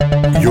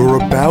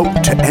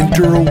about to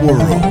enter a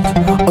world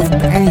of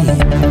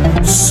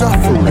pain,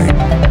 suffering,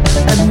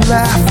 and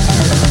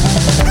laughter.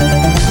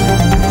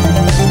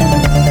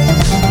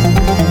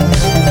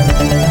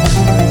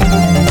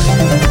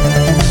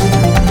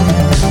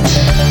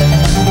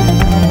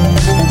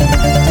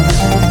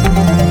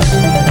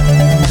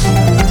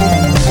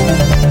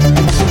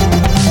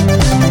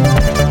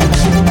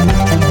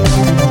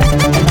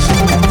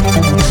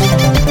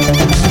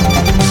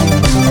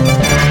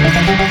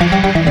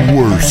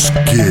 Worst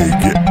gig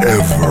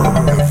ever.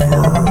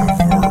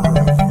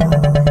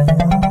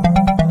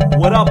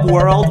 What up,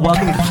 world?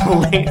 Welcome to the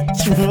late...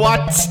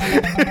 What?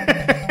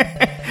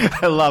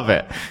 I love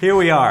it. Here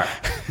we are.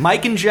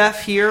 Mike and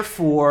Jeff here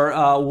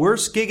for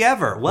Worst Gig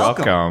Ever.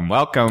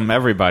 Welcome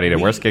everybody to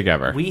Worst Gig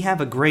Ever. We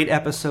have a great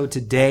episode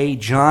today.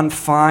 John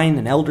Fine,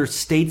 an elder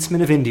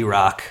statesman of indie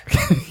rock.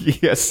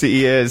 Yes,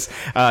 he is.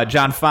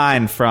 John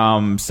Fine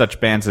from such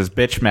bands as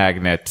Bitch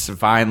Magnet,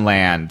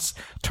 Vineland,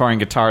 touring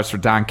guitars for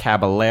Don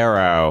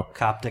Caballero,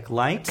 Coptic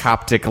Light,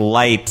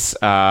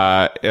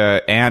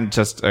 and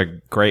just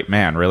a great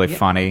man, really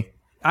funny.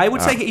 I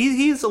would say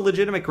he's a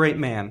legitimate great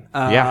man.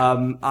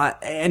 Yeah.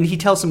 And he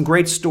tells some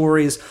great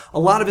stories. A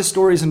lot of his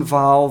stories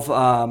involve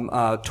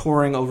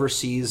touring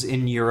overseas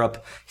in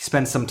Europe. He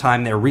spent some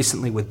time there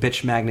recently with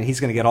Bitch Magnet. He's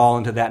going to get all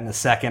into that in a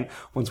second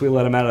once we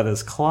let him out of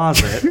this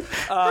closet.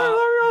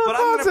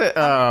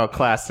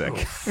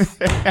 Classic.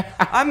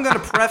 I'm going to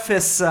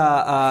preface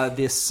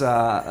this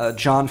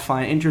John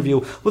Fine interview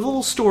with a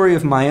little story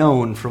of my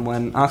own from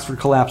when Oxford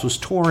Collapse was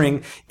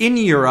touring in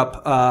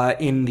Europe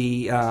in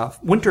the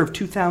winter of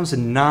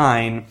 2009.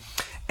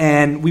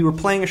 And we were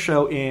playing a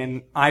show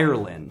in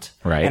Ireland.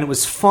 Right. And it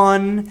was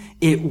fun.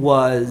 It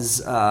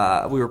was,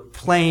 we were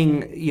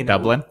playing,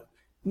 Dublin?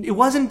 It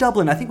wasn't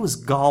Dublin. I think it was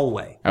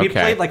Galway. We had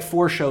played like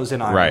 4 shows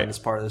in Ireland as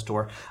part of this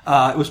tour.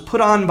 It was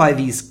put on by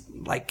these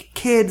like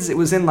kids. It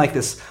was in like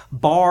this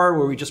bar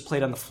where we just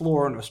played on the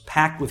floor and it was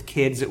packed with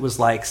kids. It was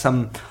like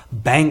some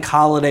bank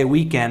holiday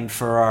weekend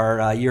for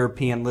our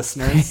European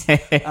listeners.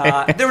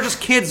 There were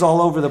just kids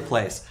all over the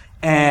place.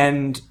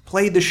 And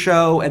played the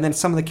show, and then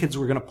some of the kids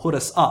were going to put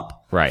us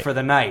up for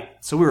the night.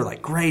 So we were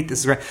like, great, this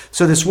is great.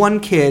 So this one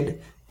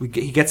kid,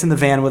 he gets in the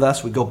van with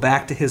us. We go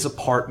back to his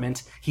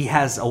apartment. He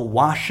has a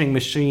washing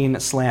machine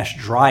 /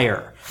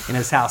 dryer in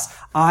his house.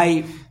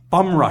 I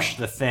bum rushed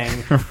the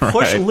thing,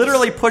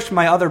 literally pushed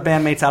my other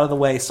bandmates out of the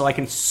way so I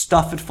can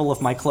stuff it full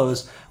of my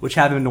clothes, which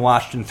haven't been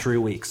washed in 3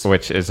 weeks.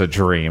 Which is a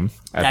dream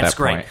at That's that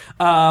great.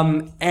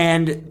 point.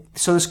 And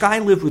so this guy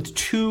lived with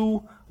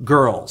 2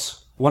 girls.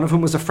 One of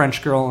whom was a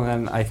French girl,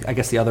 and then I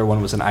guess the other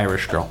one was an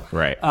Irish girl.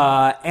 Right.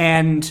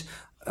 And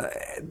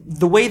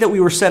the way that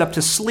we were set up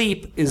to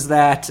sleep is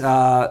that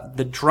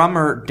the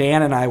drummer,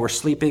 Dan, and I were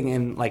sleeping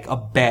in like a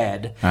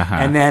bed,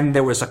 and then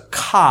there was a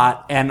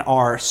cot, and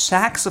our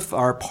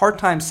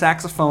part-time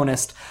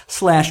saxophonist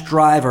 /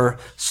 driver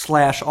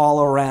 /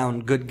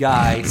 all-around good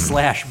guy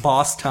 /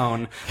 boss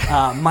tone,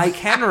 Mike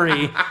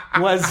Henry,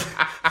 was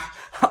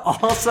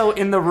also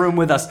in the room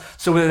with us.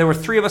 So there were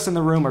 3 of us in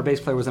the room. Our bass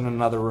player was in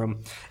another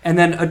room. And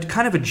then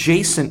kind of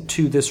adjacent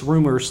to this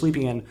room we were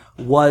sleeping in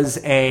was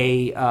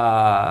a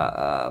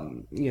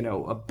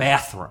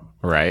bathroom.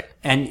 Right.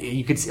 And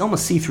you could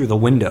almost see through the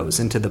windows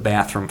into the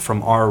bathroom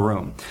from our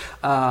room.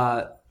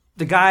 The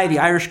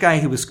Irish guy,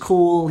 he was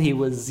cool. He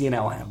was, I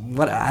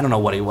don't know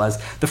what he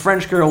was. The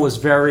French girl was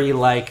very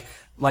like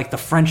the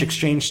French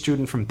exchange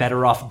student from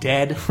Better Off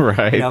Dead.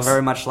 Right.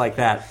 Very much like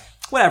that.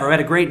 Whatever, I had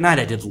a great night.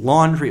 I did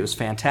laundry. It was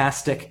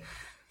fantastic.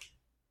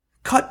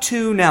 Cut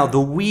to now the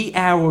wee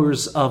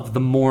hours of the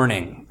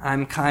morning.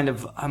 I'm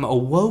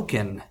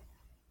awoken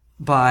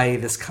by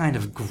this kind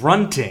of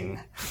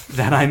grunting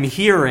that I'm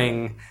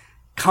hearing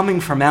coming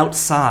from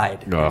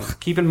outside. Ugh.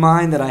 Keep in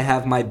mind that I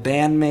have my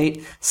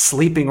bandmate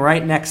sleeping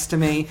right next to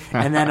me,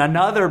 and then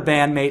another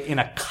bandmate in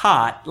a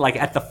cot, like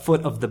at the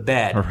foot of the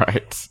bed.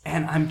 Right.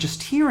 And I'm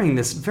just hearing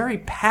this very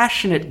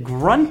passionate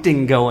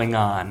grunting going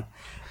on.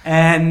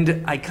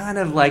 And I kind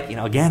of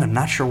again, I'm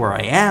not sure where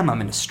I am.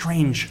 I'm in a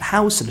strange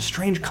house in a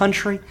strange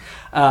country.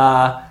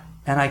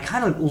 And I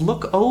kind of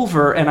look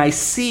over and I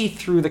see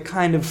through the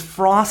kind of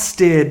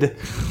frosted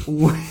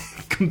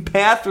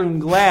bathroom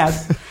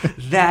glass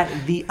that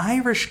the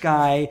Irish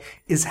guy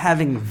is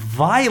having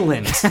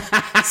violent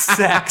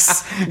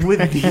sex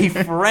with the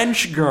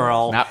French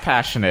girl. Not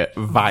passionate,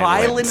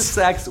 Violent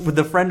sex with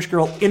the French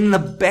girl in the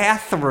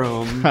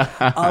bathroom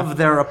of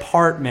their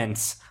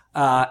apartments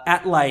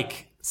at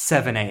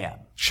 7 a.m.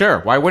 Sure.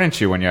 Why wouldn't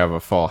you when you have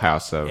a full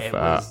house of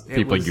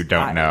people you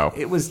don't know?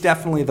 It was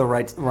definitely the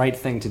right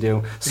thing to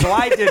do. So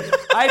I did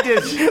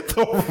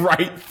the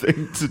right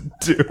thing to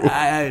do.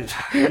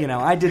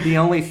 I did the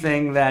only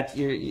thing that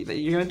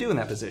you're going to do in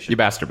that position. You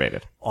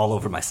masturbated all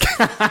over myself.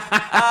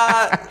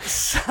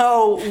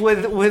 So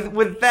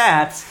with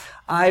that,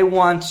 I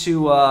want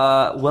to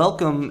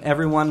welcome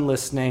everyone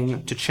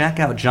listening to check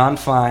out John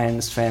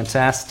Fine's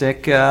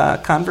fantastic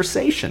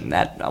conversation.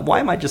 Why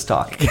am I just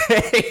talking?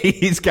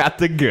 He's got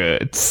the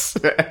goods.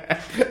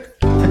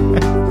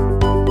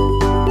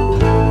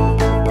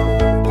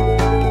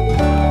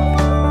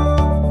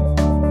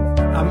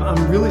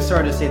 really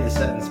sorry to say this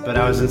sentence, but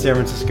I was in San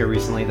Francisco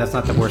recently. That's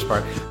not the worst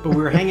part. But we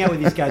were hanging out with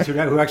these guys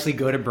who actually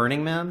go to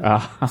Burning Man.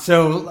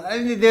 So I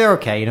mean, they're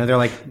okay. They're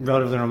like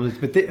relatively normal.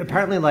 But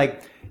apparently,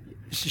 like,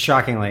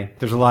 shockingly,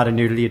 there's a lot of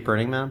nudity at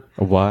Burning Man.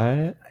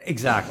 What?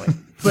 Exactly.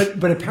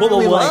 But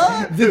apparently,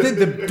 like,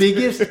 the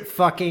biggest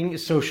fucking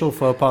social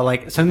faux pas,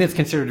 like, something that's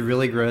considered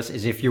really gross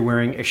is if you're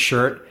wearing a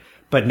shirt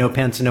but no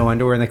pants and no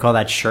underwear, and they call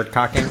that shirt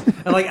cocking.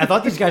 And like, I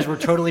thought these guys were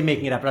totally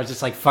making it up, but I was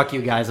just like, fuck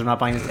you guys, I'm not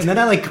buying this. And then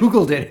I like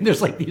Googled it, and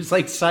there's like these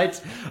like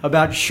sites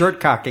about shirt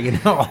cocking and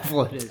how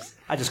awful it is.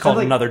 I just called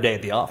it another day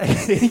at the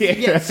office.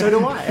 Yeah, so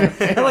do I.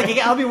 And like,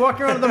 I'll be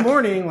walking around in the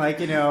morning, like,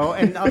 and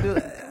I'll be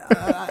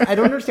I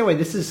don't understand why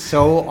this is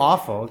so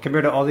awful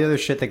compared to all the other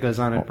shit that goes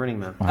on at Burning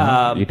Man.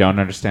 You don't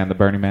understand the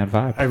Burning Man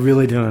vibe. I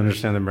really don't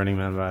understand the Burning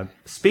Man vibe.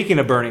 Speaking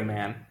of Burning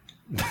Man,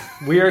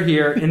 we are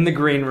here in the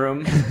green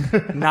room,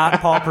 not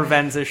Paul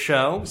Provenza's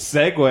show.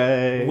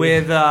 Segue.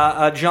 With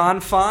John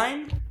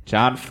Fine.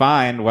 John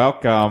Fine,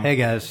 welcome. Hey,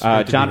 guys.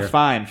 John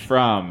Fine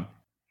from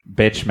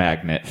Bitch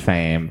Magnet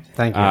fame.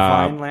 Thank you.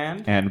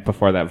 Vineland. And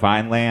before that,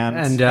 Vineland.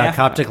 And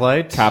Coptic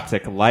Lights.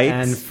 Coptic Lights.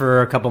 And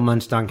for a couple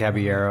months, Don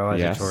Caballero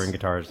as a touring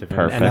guitarist.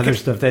 And other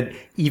stuff that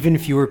even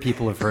fewer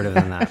people have heard of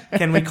than that.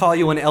 Can we call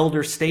you an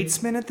elder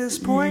statesman at this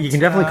point? You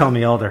can definitely call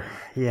me elder.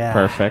 Yeah.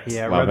 Perfect.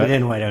 Yeah, Love rub it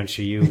in, why don't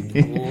you? You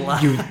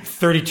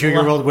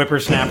 32-year-old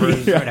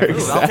whippersnappers. Exactly.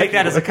 I'll take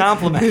that as a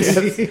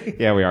compliment.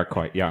 Yeah, we are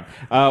quite young.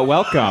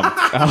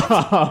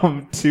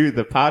 Welcome to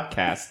the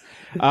podcast.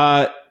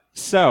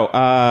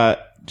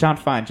 John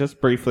Fine,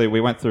 just briefly, we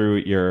went through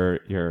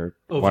your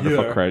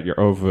wonderful credit, your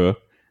OVU.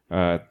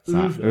 It's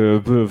not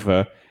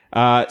OVU.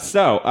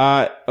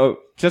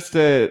 Just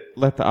to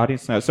let the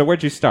audience know, so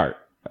where'd you start?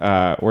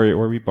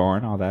 Were we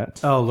born, all that?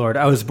 Oh, Lord.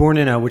 I was born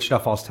in Wichita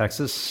Falls,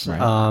 Texas.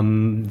 Right.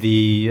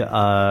 The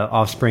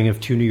offspring of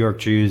two New York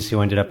Jews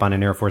who ended up on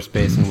an Air Force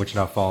base in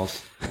Wichita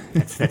Falls.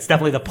 That's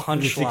definitely the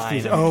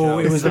punchline. Oh,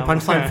 it was a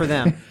punchline for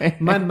them.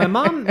 My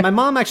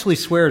mom actually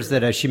swears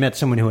that she met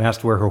someone who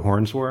asked where her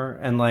horns were.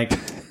 And like,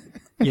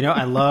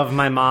 I love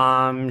my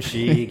mom.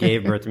 She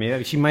gave birth to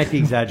me. She might be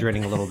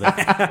exaggerating a little bit.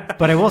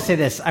 But I will say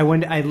this.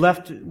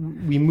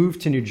 We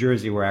moved to New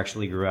Jersey where I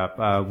actually grew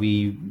up.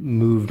 We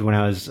moved when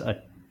I was an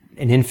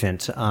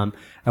infant.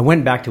 I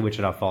went back to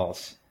Wichita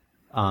Falls.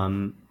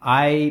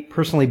 I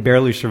personally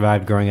barely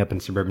survived growing up in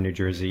suburban New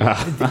Jersey.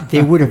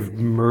 They would have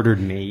murdered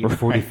me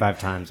 45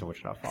 times in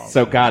Wichita Falls.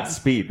 So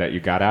Godspeed that you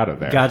got out of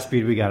there.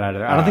 Godspeed we got out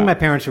of there. I don't think my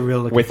parents were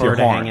really looking forward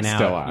to hanging out.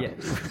 Still on. Yeah.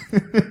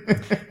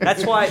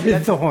 That's why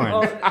it's the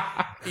horn.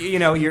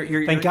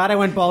 You're Thank God I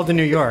went bald in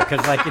New York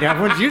because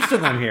everyone's used to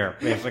them here,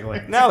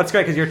 basically. No, it's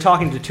great because you're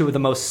talking to two of the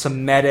most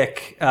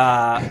Semitic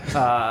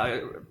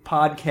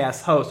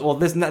podcast hosts. Well,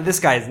 this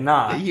guy is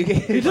not.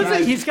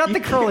 He's got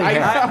the curly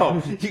hair. I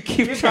know. You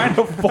keep trying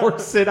to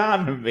force it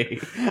onto me.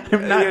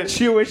 I'm not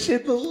Jewish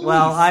in the least.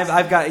 Well,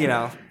 I've got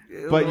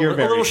but you're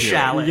very a little Jewish.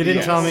 shallow. You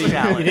didn't tell me.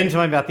 You didn't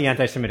tell me about the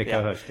anti-Semitic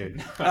co-host,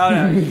 dude. Oh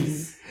no.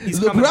 He's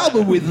the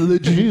problem with the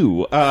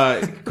Jew.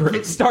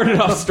 It started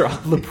off strong.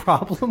 The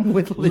problem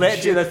with Le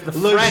Jew. That's the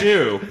French.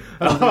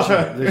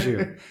 Le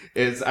Jew.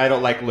 Is I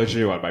don't like Le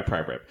Jew on my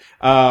prime rib.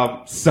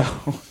 Or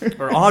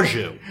au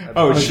jus.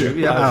 Oh, Jew.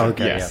 Yeah. Oh,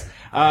 okay. Yes.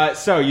 Yeah.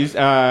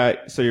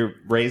 So you're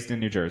raised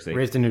in New Jersey.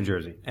 Raised in New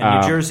Jersey.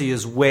 And New Jersey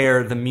is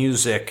where the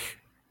music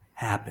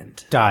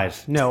happened.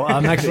 Dies. No,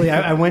 actually,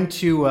 I went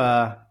to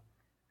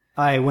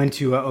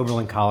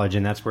Oberlin College,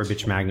 and that's where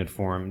Bitch Magnet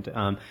formed.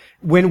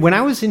 When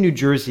I was in New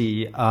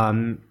Jersey,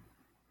 I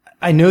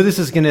know this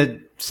is going to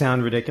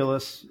sound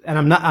ridiculous, and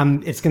I'm not.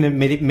 It's going to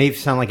may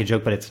sound like a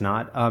joke, but it's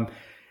not.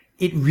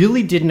 It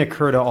really didn't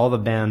occur to all the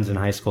bands in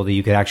high school that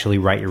you could actually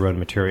write your own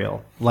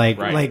material.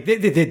 There'd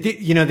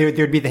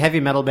be the heavy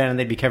metal band, and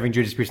they'd be covering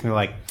Judas Priest, and they're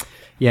like,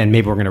 "Yeah, and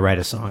maybe we're going to write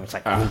a song." It's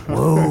like,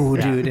 whoa,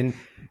 dude,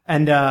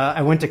 And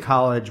I went to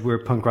college where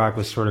punk rock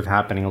was sort of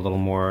happening a little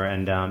more,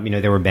 and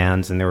there were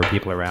bands and there were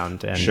people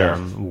around, and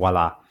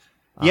voila.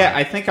 Yeah,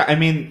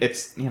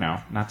 it's,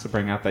 not to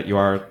bring out that you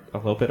are a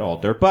little bit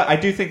older, but I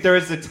do think there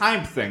is a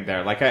time thing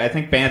there. Like, I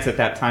think bands at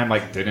that time,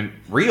 didn't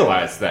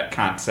realize that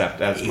concept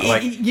as,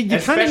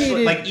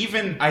 especially,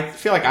 even, I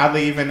feel like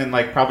oddly, even in,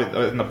 probably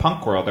in the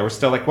punk world, they were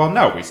still like, well,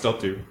 no, we still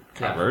do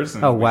covers.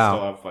 And we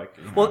still have,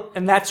 Well,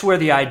 and that's where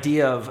the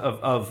idea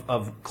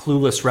of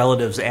clueless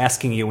relatives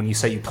asking you when you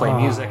say you play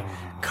music,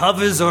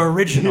 covers or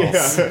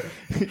originals. Yeah.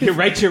 You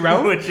write your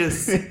own? Which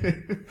is...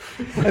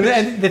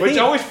 Which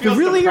always feels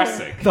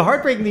depressing. The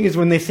heartbreaking thing is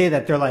when they say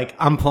that, they're like,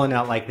 I'm pulling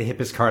out, the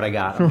hippest card I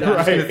got. I'm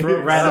just going to throw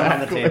it right up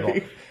on the table.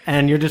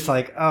 And you're just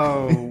like,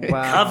 oh,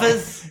 wow.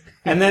 Covers?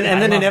 And then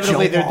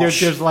inevitably there's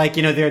their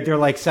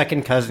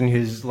second cousin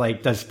who's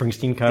does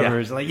Springsteen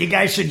covers. You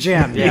guys should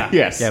jam. Yeah.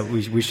 Yes. Yeah,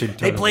 we should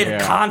totally. They played a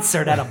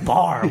concert at a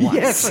bar once.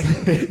 Yes.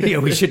 Yeah,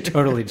 we should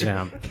totally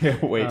jam.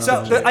 Wait.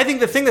 So I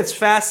think the thing that's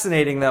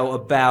fascinating though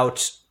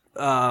about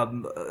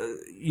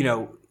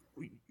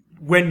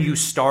when you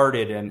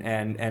started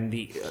and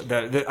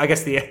the I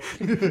guess the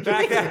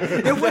back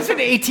then, it wasn't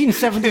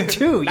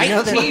 1872.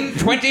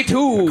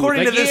 1922.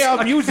 According to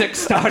this music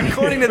started.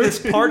 According to this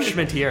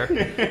parchment here,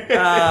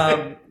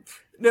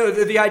 No,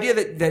 the idea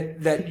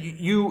that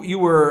you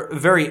were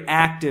very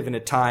active in a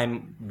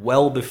time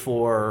well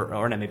before,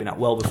 or no, maybe not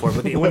well before,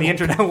 but when the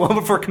internet, well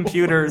before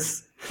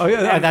computers. Oh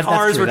yeah,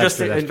 cars were just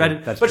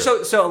invented. But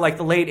so like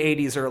the late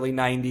 '80s, early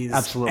 '90s,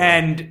 absolutely.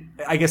 And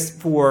I guess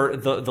for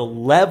the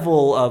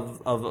level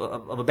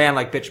of a band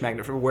like Bitch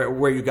Magnet, for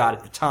where you got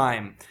at the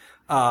time,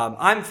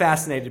 I'm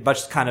fascinated, but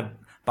just kind of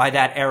by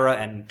that era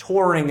and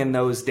touring in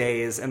those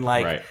days, and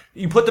like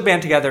you put the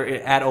band together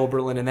at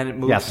Oberlin, and then it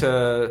moved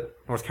to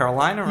North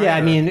Carolina, right? Yeah, I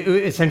mean,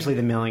 essentially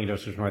the mailing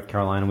address was North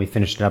Carolina. We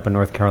finished it up in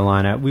North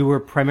Carolina. We were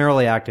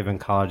primarily active in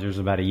college. There was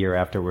about a year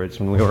afterwards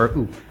when we were,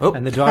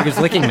 and the dog is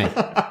licking me.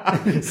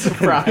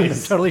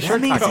 Surprise. Totally that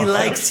means he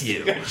likes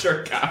you.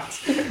 Shirt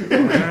cocked. All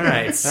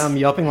right. I'm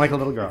yelping like a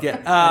little girl.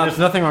 Yeah. There's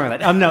nothing wrong with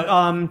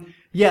that.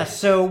 Yes,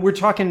 so we're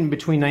talking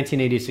between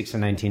 1986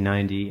 and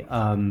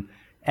 1990.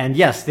 And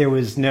yes, there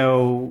was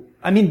no...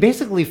 I mean,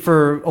 basically,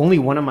 for only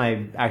one of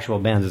my actual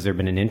bands has there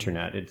been an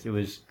internet. It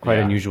was quite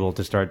unusual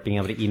to start being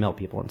able to email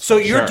people and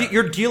stuff. So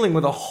you're dealing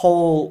with a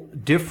whole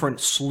different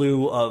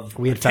slew of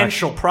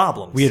potential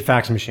problems. We had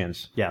fax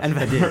machines, yes.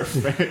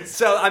 And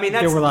so, I mean,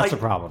 that's... There were lots of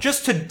problems.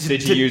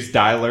 Did you use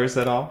dialers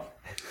at all?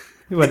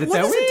 Wait. What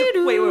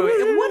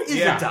is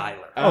a dialer?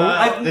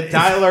 The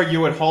dialer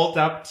you would hold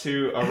up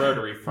to a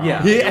rotary phone.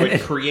 Yeah. It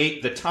would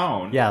create the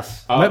tone.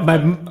 Yes. And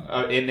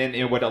then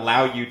it would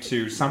allow you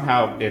to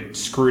somehow it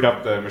screwed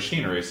up the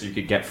machinery so you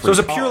could get free. So it was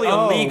a purely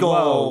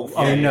illegal.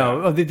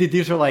 No.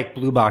 These are like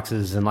blue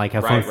boxes and like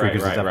have phone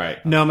freakers and stuff.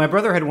 Right. No, my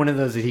brother had one of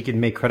those that he could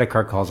make credit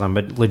card calls on,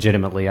 but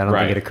legitimately, I don't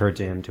think it occurred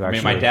to him to actually.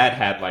 I mean, my dad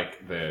had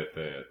like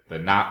the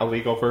not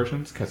illegal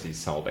versions because he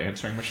sold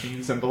answering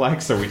machines and the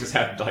like, so we just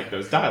had like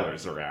those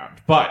dialers around.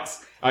 But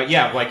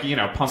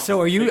pump.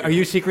 So are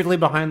you secretly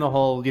behind the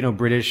whole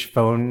British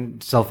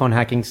cell phone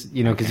hacking?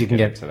 Because you can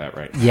get to that,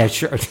 right? Yeah,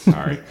 sure.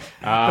 Sorry,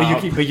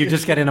 but you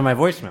just get into my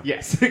voicemail.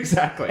 Yes,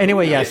 exactly.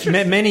 Anyway, yes,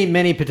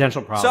 many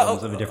potential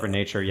problems of a different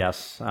nature.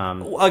 Yes.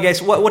 Okay,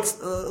 so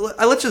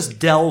let's just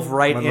delve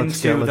right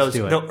into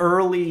the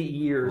early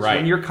years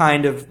when you're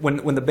kind of when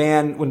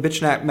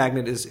Bitch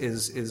Magnet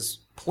is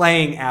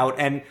playing out,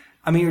 and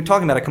I mean you're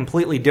talking about a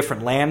completely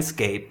different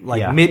landscape,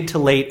 like mid to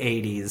late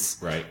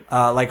 '80s, right?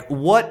 Like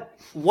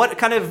what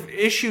kind of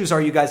issues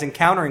are you guys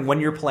encountering when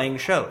you're playing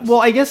shows?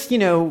 Well, I guess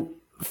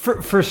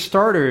for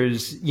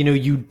starters,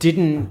 you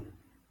didn't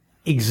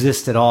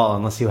exist at all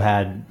unless you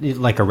had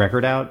like a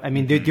record out. I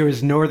mean, there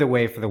was no other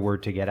way for the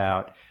word to get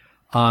out.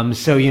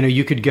 So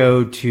you could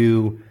go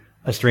to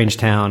a strange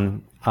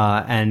town,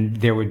 and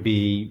there would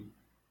be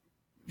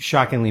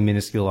shockingly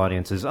minuscule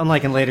audiences.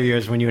 Unlike in later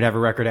years when you would have a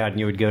record out and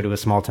you would go to a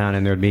small town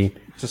and there would be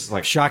just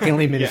like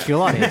shockingly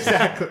minuscule audiences.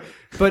 Exactly.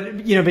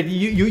 But you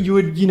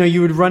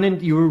were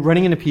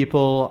running into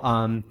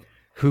people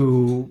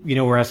who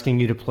were asking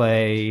you to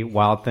play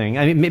Wild Thing.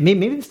 I mean,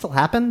 maybe it still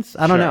happens.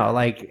 I don't know.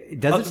 Like,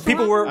 does it?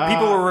 People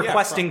were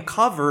requesting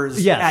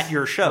covers at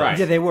your shows. Right.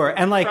 Yeah, they were,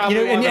 and like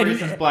probably one of the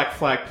reasons Black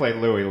Flag played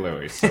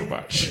Louie so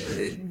much.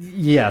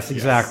 Yes,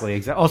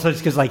 exactly. Also,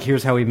 just because like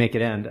here's how we make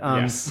it end.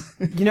 Yes.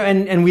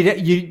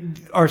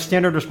 And our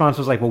standard response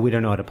was like, well, we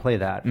don't know how to play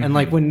that. Mm-hmm. And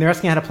like when they're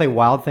asking how to play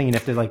Wild Thing, you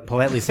have to like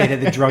politely say to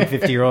the drunk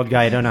 50-year-old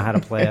guy, I don't know how to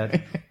play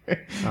it.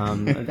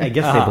 I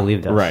guess they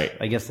believed us. Right.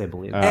 I guess they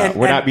believed us.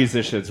 We're not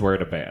musicians, we're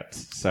in a band.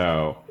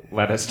 So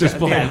let us just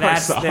play our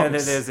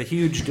songs. There's a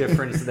huge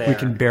difference there. We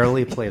can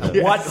barely play them.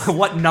 Yes.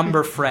 What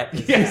number fret?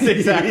 Yes,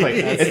 exactly.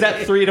 Is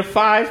that 3 to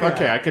 5?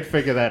 Okay, I could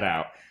figure that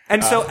out.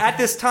 And so at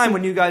this time,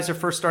 when you guys are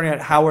first starting out,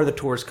 how are the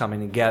tours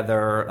coming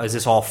together? Is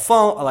this all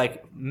phone,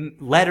 like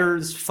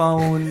letters,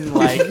 phone,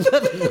 like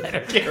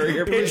letter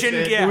carrier, pigeon?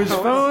 It was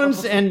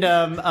phones, and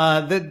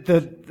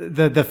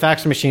the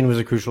fax machine was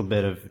a crucial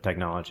bit of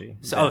technology.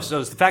 So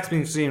the fax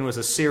machine was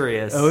a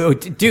serious.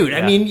 Dude! Yeah.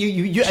 I mean,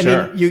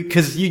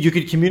 because you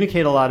could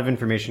communicate a lot of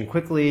information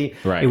quickly.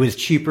 Right. It was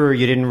cheaper.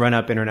 You didn't run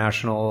up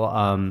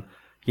international.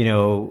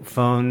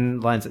 Phone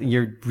lines.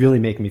 You're really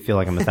making me feel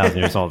like I'm 1,000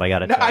 years old. I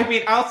gotta tell you. I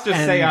mean, I'll just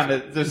say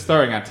on the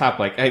story on top,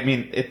 like, I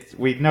mean,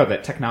 we know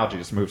that technology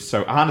just moves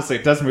so, honestly,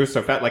 it does move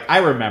so fast. Like, I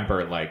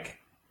remember, like,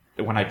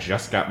 when I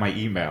just got my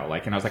email,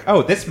 like, and I was like,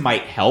 oh, this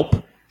might help,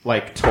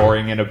 like,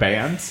 touring in a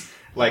band.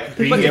 Like,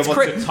 being able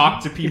to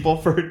talk to people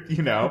for,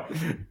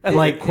 and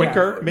like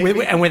quicker,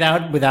 maybe. And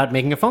without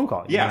making a phone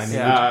call. Yes.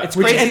 It's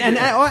crazy. And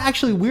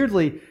actually,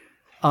 weirdly,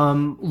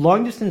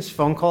 long distance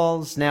phone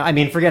calls now, I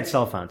mean, forget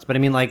cell phones, but I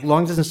mean, like,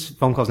 long distance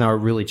phone calls now are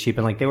really cheap,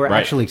 and like, they were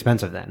actually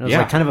expensive then. It was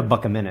like kind of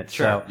 $1 a minute.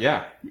 Sure. So,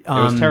 yeah. It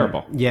was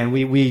terrible. Yeah. And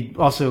we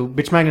also,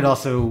 Bitch Magnet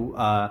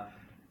also,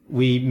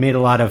 we made a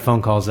lot of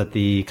phone calls at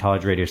the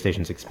college radio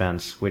station's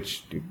expense,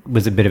 which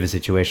was a bit of a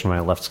situation when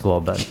I left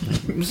school, but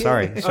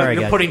sorry, you're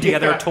guys. putting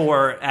together a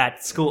tour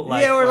at school.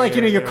 Like, or like,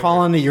 you're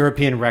calling the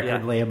European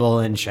record label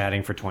and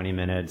chatting for 20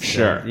 minutes.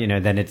 Sure.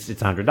 And, then it's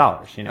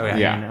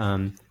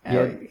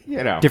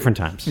 $100, different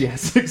times.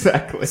 Yes,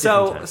 exactly.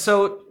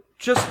 So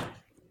just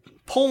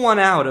pull one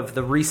out of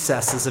the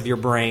recesses of your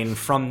brain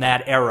from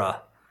that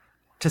era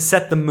to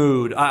set the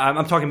mood.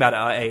 I'm talking about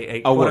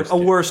a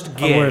worst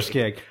gig. A worst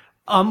gig.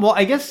 Well,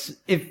 I guess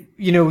if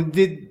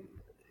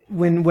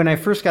when I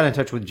first got in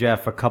touch with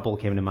Jeff, a couple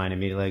came to mind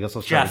immediately. I guess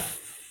I'll start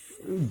Jeff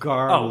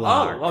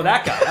Garlar. Oh,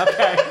 that guy.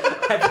 Okay,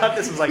 I thought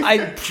this was like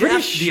I'm pretty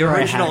Jeff, sure the I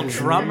original had his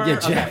drummer. name.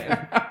 Yeah,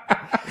 Jeff.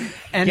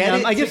 And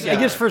I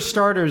guess for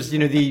starters,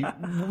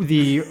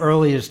 the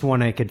earliest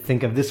one I could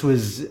think of. This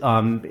was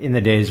in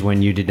the days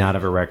when you did not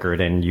have a record,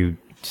 and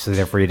so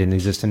therefore you didn't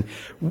exist. And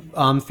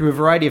through a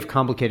variety of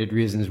complicated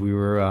reasons, we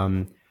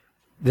were.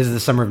 This is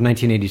the summer of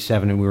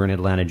 1987, and we were in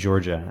Atlanta,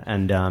 Georgia,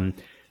 and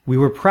we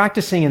were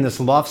practicing in this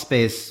loft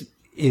space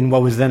in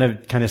what was then a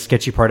kind of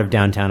sketchy part of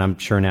downtown. I'm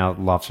sure now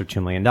lofts are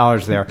 $2 million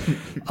there.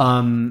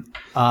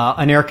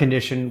 An air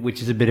condition,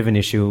 which is a bit of an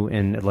issue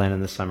in Atlanta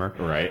in the summer.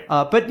 Right.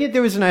 But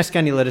there was a nice guy,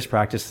 and he let us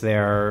practice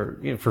there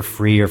for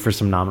free or for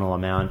some nominal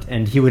amount.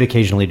 And he would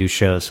occasionally do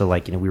shows. So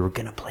we were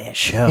going to play a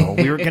show.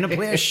 We were going to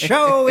play a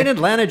show in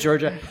Atlanta,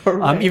 Georgia.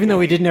 Even though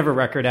we didn't have a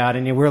record out.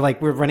 And we're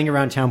running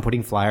around town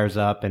putting flyers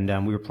up. And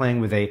we were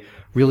playing with a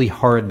really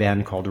horrid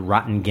band called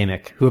Rotten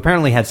Gimmick, who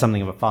apparently had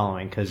something of a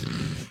following because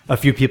a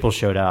few people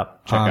showed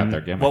up. Check out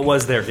their gimmick. What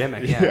was their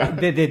gimmick? Yeah.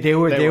 They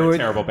were a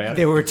terrible band.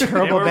 They were a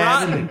terrible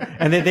rotten. band,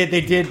 and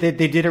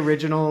they did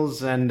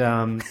originals, and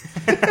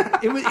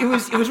it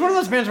was one of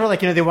those bands where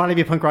they wanted to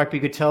be punk rock, but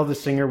you could tell the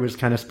singer was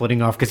kind of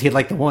splitting off because he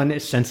had the one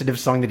sensitive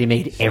song that he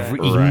made he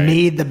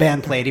made the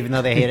band play it even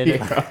though they hated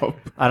it.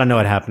 I don't know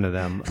what happened to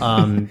them,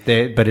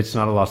 but it's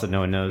not a loss that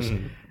no one knows.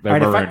 All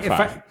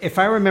right, if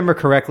I remember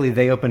correctly,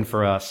 they opened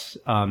for us,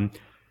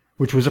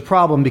 which was a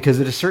problem because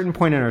at a certain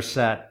point in our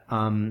set,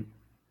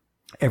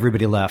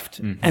 everybody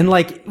left. Mm-hmm. And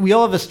we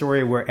all have a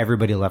story where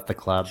everybody left the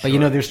club, but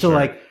there's still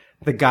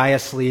the guy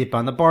asleep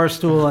on the bar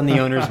stool and the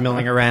owner's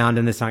milling around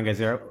and the sound guy's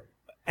there.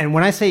 And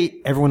when I say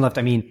everyone left,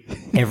 I mean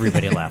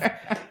everybody left.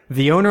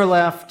 The owner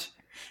left.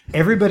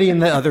 Everybody in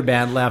the other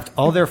band left.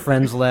 All their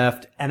friends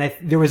left. And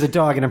there was a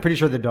dog, and I'm pretty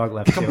sure the dog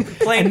left too.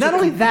 And not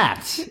only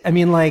that, I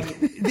mean,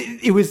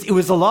 it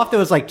was a loft that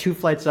was 2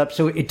 flights up.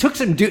 So it took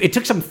some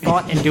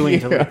thought and doing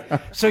to leave.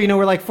 So,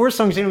 we're 4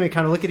 songs in, and we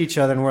kind of look at each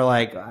other and we're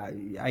like,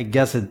 I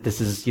guess this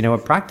is, a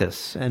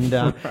practice. And,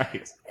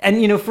 right. And,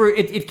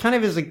 it kind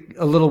of is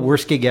a little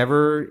worst gig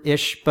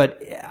ever-ish,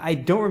 but I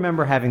don't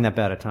remember having that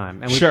bad a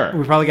time. And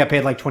we probably got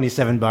paid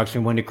 $27. We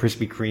went to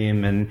Krispy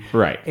Kreme and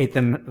ate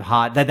them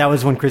hot. That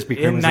was when Krispy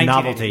Kreme was a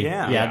novelty.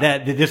 Yeah.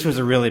 This was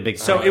a really big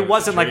thing. So it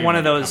wasn't one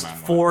of those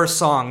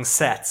 4-song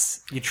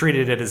sets. You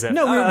treated it as if we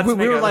were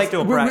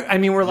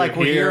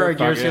here,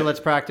 Gears here, let's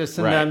practice.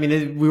 And I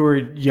mean, we were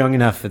young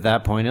enough at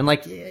that point. And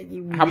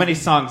how many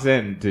songs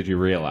in did you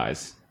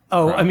realize?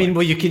 Oh, probably. I mean,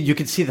 well, you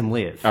could see them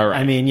leave. All right.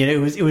 I mean, it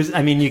was.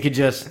 I mean, you could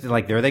just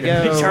there they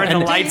go. Turn the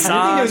lights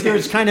on. There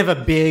was kind of a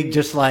big,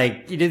 just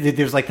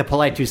there's the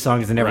polite 2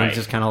 songs, and everyone's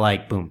just kind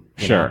of boom.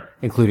 Sure.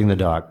 Including the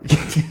dog.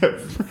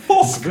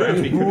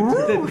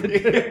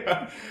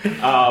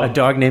 A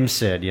dog named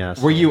Sid.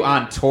 Yes. Were you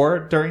on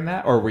tour during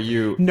that, or were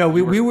you? No,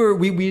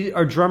 we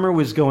our drummer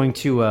was going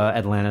to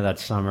Atlanta that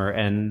summer,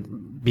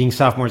 and being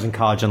sophomores in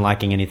college and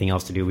lacking anything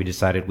else to do, we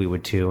decided we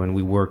would too, and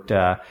we worked.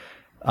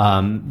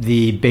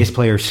 The bass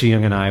player Soo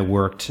Young and I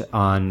worked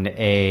on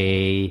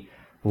a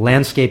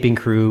landscaping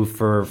crew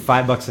for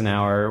 $5 an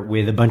hour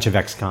with a bunch of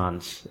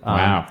ex-cons.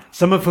 Wow.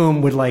 Some of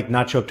whom would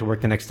not show up to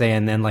work the next day,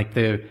 and then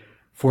the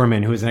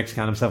foreman, who was an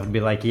ex-con himself, would be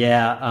like, Ray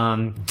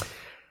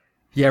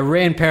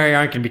and Perry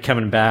aren't going to be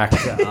coming back.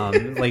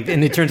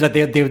 And it turns out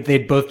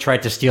they'd both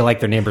tried to steal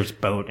their neighbor's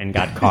boat and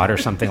got caught or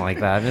something like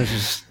that. And it was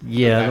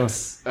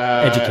just,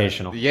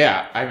 educational.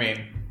 Yeah, I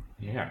mean.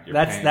 Yeah,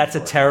 that's a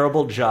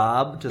terrible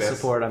job to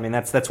support. I mean,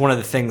 that's one of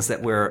the things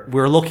that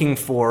we're looking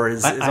for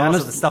is also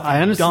the stuff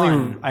I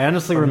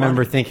honestly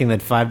remember thinking that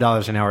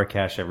 $5 an hour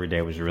cash every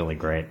day was really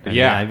great.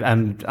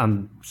 And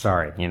I'm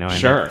sorry,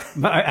 Sure.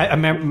 I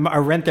remember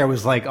our rent there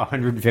was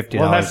 $150.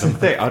 Well, that's the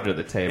thing. Under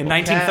the table. In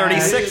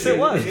 1936, it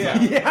was.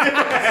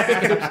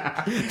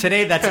 Yeah.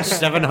 Today, that's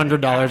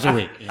 $700 a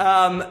week.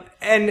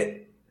 And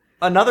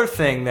another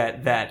thing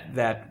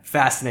that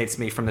fascinates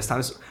me from this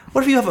time is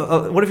what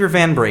if your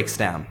van breaks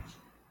down?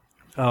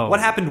 Oh. What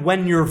happened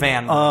when your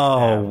van broke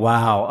down?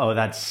 Wow. Oh,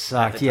 that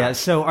sucked. Yeah.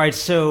 So, all right.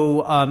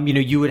 So,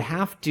 you'd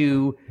have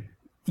to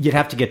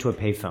get to a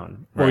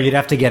payphone, or you'd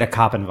have to get a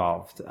cop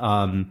involved.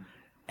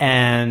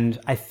 And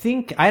I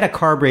think I had a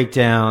car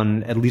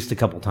breakdown at least a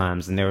couple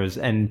times, and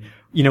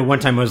one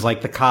time it was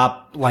the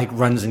cop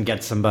runs and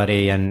gets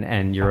somebody,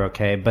 and you're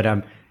okay.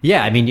 But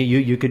yeah, I mean,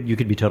 you could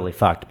be totally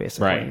fucked,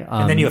 basically. Right.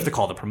 And then you have to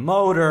call the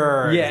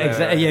promoter. Yeah,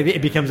 exactly. Yeah,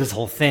 it becomes this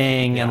whole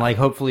thing, and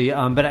hopefully,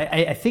 but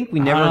I think we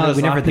never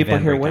had people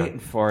here waiting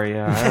for you.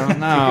 I don't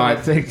know. I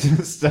think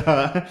just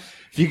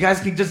if you guys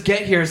can just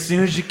get here as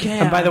soon as you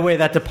can. And by the way,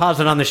 that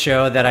deposit on the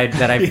show that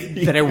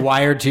I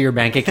wired to your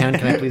bank account,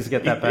 can I please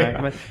get that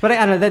back? Yeah. But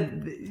I don't know that.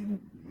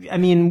 I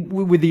mean,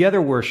 with the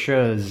other worst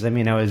shows, I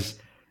mean, I was.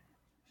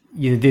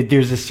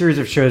 There's a series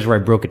of shows where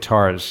I broke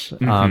guitars.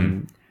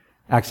 Mm-hmm.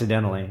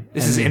 Accidentally.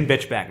 This is in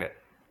Bitch Magnet.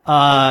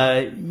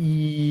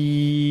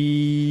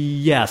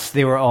 Yes,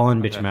 they were all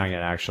in Bitch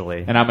Magnet,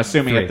 actually. And I'm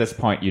assuming at this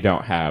point you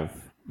don't have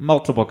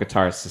multiple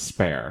guitars to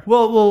spare.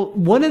 Well,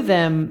 one of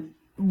them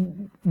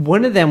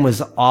One of them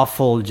was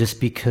awful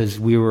just because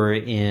we were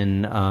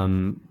in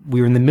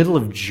the middle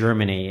of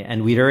Germany,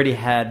 and we'd already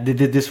had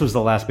this was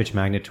the last Bitch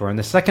Magnet tour, and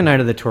the second night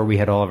of the tour we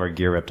had all of our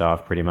gear ripped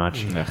off pretty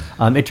much.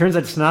 It turns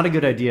out it's not a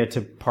good idea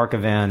to park a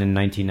van in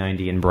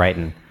 1990 in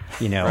Brighton.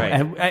 You know, right.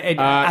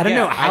 and I don't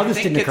know how this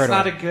didn't occur to me.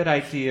 It's not a good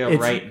idea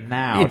right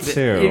now,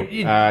 too.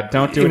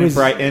 Don't do it in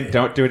Brighton.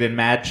 Don't do it in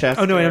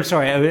Manchester. Oh, no, I'm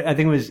sorry. I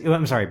think it was,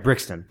 I'm sorry,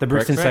 Brixton. The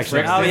Brixton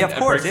section. Oh, yeah, of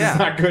course, Brixton's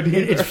not good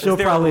either. It's still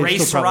probably a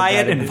race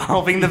riot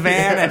involving the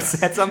van at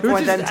some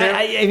point then, too?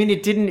 I mean,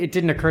 it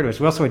didn't occur to us.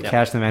 We also had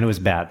cash in the van. It was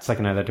bad.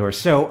 Second night of that tour.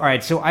 So, all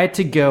right, so I had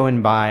to go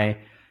and buy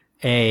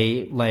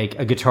a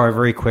guitar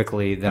very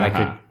quickly that I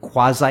could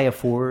quasi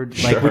afford,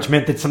 which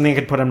meant that something I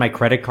could put on my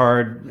credit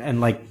card and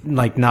like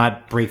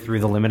not break through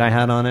the limit I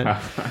had on it,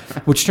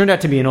 which turned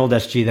out to be an old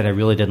SG that I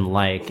really didn't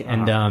like.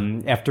 And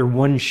after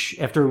one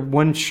show,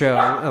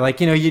 I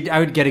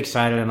would get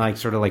excited and like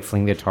sort of like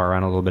fling the guitar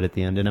around a little bit at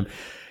the end. And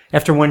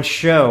after one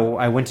show,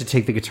 I went to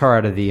take the guitar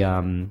out of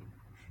the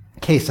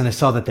case, and I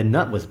saw that the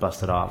nut was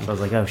busted off. So I was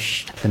like, oh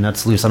shit, the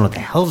nut's loose. I don't know what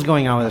the hell's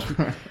going on with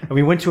this. And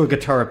we went to a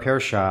guitar repair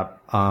shop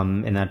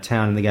in that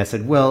town, and the guy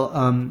said, well,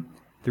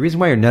 the reason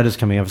why your nut is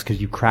coming off is because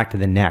you cracked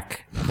the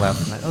neck. Well,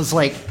 I was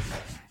like,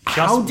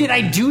 how did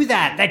I do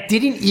that? That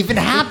didn't even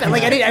happen.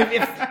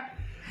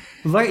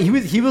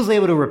 He was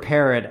able to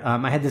repair it.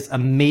 I had this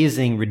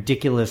amazing,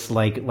 ridiculous,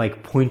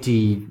 like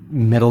pointy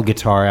metal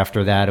guitar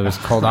after that. It was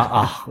called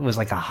it was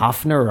like a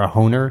Hofner or a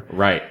Hohner.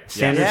 Right.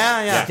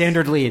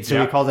 Standard lead.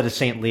 So we called it a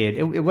Saint lead.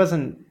 It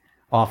wasn't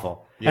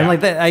awful. Yeah. And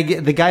like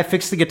that, the guy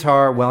fixed the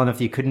guitar well enough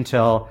that you couldn't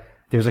tell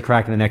there was a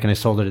crack in the neck, and I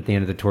sold it at the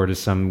end of the tour to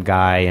some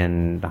guy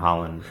in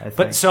Holland. I think.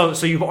 But so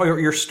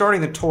you're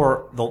starting the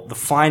tour, the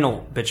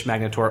final Bitch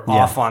Magnet tour,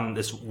 off on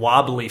this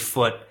wobbly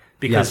foot.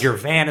 Because your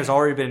van has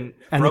already been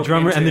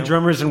broken into. The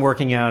drummer isn't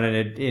working out,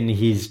 and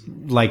he's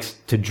likes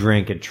to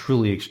drink. It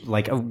truly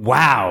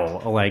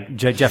wow! Like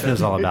Jeff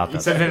knows all about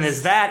that. So then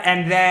is that,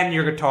 and then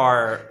your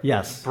guitar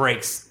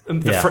breaks for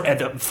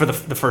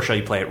the first show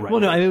you play it right. Well,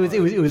 no,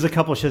 it was a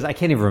couple of shows. I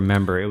can't even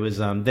remember. It was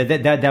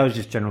that was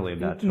just generally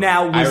about.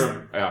 Now,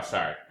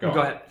 sorry, go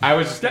ahead. I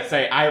was just gonna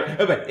say I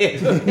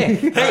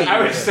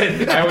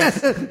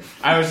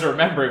was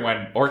remembering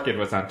when Orchid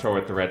was on tour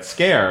with the Red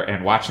Scare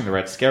and watching the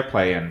Red Scare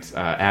play, and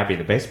Abby,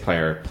 the bass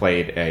player,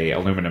 played a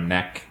aluminum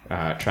neck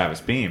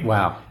Travis Beam.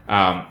 Wow.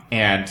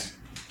 And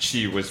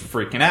she was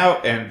freaking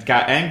out and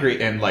got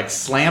angry and like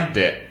slammed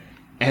it.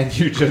 And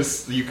you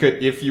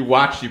could, if you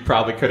watched, you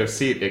probably could have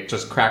seen it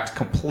just cracked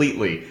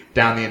completely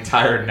down the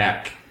entire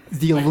neck.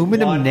 The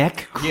aluminum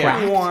neck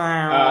cracked?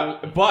 Yeah.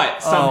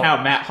 But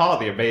somehow Matt Hall,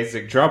 the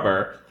amazing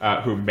drummer,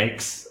 who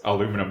makes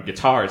aluminum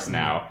guitars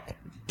now,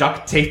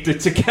 duct taped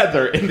it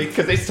together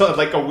because they still had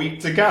like a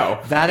week to go.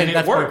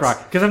 That's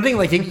works. Because I'm thinking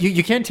like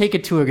you can't take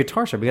it to a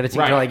guitar shop. You got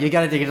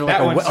to take it to like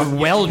a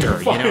welder.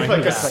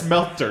 Like a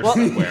smelter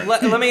somewhere.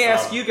 Let me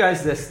ask you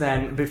guys this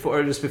then before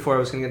I was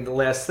going to get the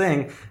last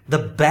thing. The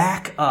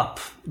backup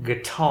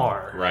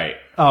guitar. Right.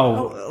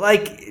 Oh,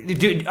 like,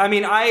 dude. I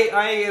mean, I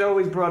had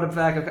always brought it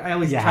back. I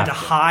always tried to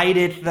hide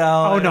it, though.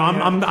 Oh no,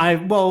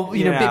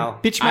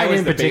 Bitch Magnet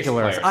in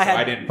particular. Player,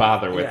 I didn't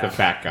bother with the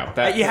backup.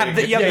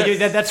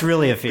 That's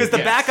really a feat. Because the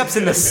backup's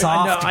in the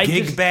soft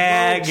gig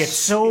bag. It's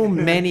so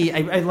many.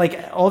 I like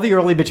all the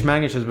early Bitch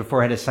Magnet shows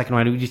before I had a second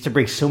one. We used to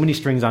break so many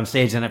strings on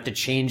stage and have to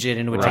change it,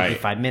 and it would take me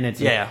 5 minutes.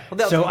 Yeah.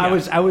 I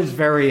was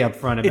very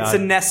upfront about it. It's a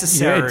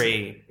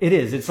necessary. It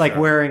is. It's like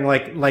wearing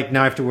like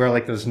now I have to wear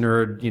like those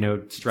nerd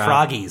straps.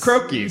 Froggies.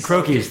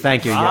 Crokies,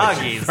 thank you.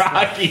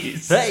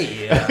 Froggies.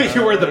 Hey,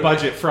 you were the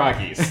budget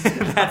Froggies.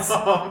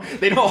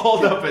 They don't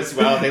hold up as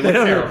well. They look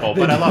terrible,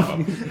 but I love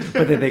them.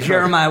 But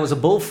Jeremiah was a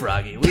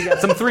bullfroggy. We got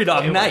some Three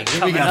Dog Night.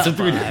 We got some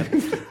Three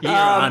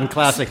Dog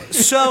classic.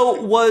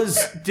 So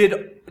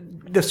did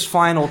this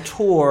final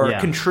tour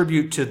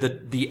contribute to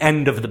the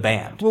end of the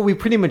band? Well, we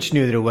pretty much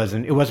knew that it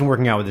wasn't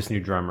working out with this new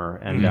drummer,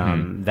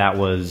 and that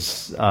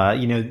was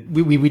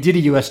we did a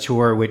U.S.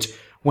 tour which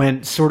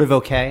went sort of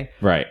okay.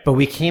 Right. But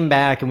we came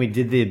back and we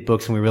did the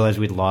books and we realized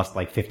we'd lost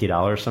like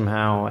 $50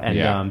 somehow.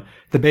 And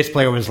the bass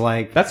player was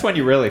like... That's when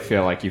you really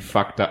feel like you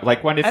fucked up.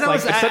 Like when it's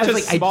such a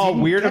small,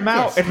 weird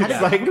amount. And it's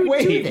like,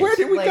 wait, where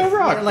did we go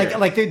wrong?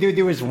 Like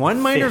there was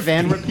one minor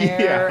van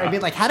repair. I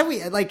mean, like, how do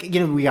we... Like,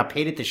 we got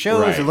paid at the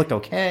shows. Right. It looked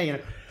okay.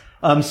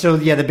 So,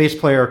 the bass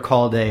player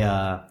called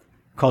a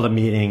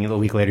meeting a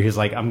week later. He was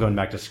like, I'm going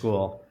back to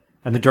school.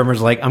 And the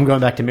drummer's like, I'm going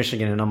back to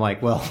Michigan. And I'm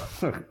like, well,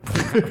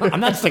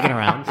 I'm not sticking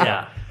around.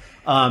 Yeah.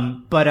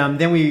 But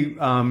then we,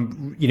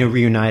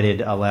 reunited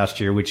last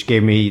year, which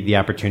gave me the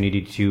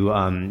opportunity to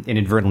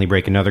inadvertently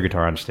break another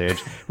guitar on stage,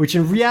 which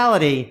in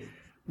reality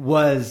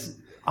was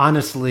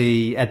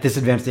honestly, at this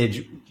advanced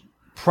age,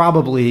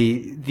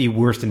 probably the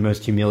worst and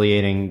most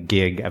humiliating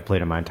gig I've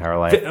played in my entire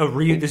life.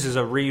 This is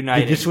a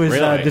reunited. This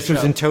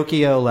was in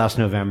Tokyo last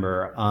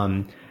November.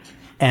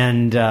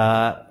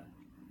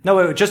 No,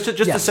 wait, just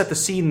to set the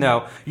scene,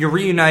 though, you're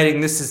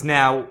reuniting. This is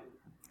now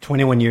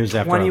 21 years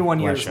after. 21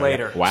 years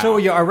later. Wow.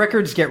 So our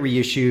records get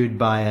reissued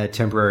by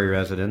Temporary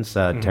Residence,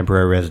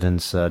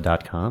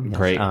 temporaryresidence.com.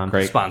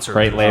 Great sponsor.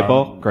 Great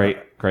label. Great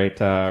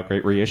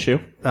reissue.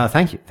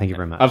 Thank you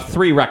very much. Of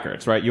 3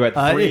 records, right? You had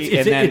 3,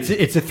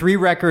 it's a 3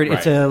 record. Right.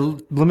 It's a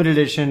limited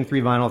edition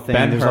 3 vinyl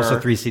thing. There's also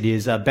 3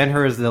 CDs.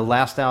 Ben-Hur is the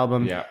last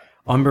album. Yeah.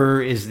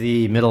 Umber is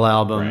the middle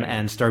album, Right.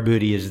 and Star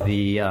Booty is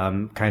the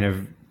kind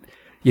of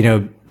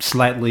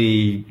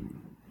slightly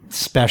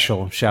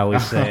special, shall we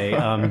say.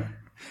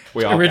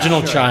 We all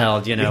original got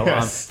child,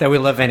 Yes. that we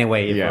love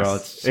anyway for all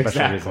its Yes, special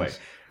exactly. reasons.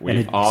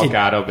 We've all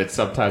got them, but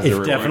sometimes it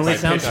they're definitely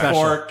rewarded by sounds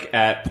special. Pitchfork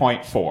at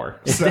 0.4.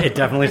 It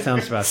definitely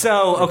sounds special.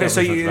 So, okay,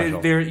 so It definitely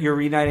sounds special. you're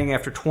reuniting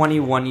after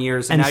 21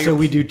 years. And now so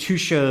we do 2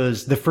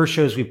 shows. The first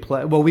shows we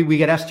play, well, we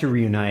get asked to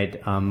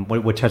reunite.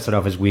 What sets it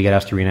off is we get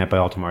asked to reunite by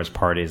Altamar's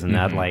parties, and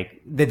that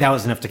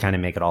was enough to kind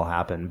of make it all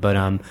happen.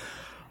 But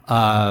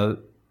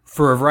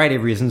for a variety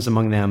of reasons,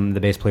 among them, the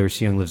bass player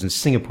Seung lives in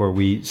Singapore.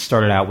 We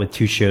started out with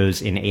 2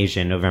 shows in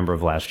Asia in November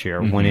of last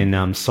year. One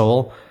in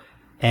Seoul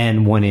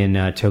and one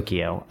in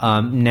Tokyo.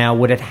 Now,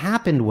 what had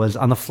happened was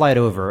on the flight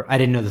over, I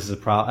didn't know this is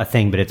a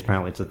thing, but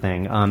apparently it's a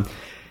thing.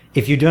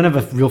 If you don't have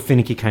a real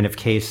finicky kind of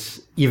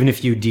case, even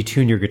if you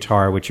detune your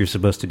guitar, which you're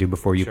supposed to do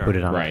before you put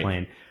it on the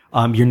plane,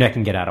 your neck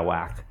can get out of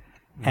whack.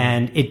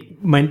 And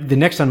the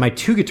necks on my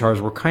 2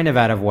 guitars were kind of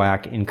out of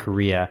whack in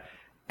Korea,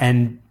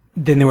 and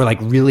then they were like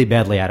really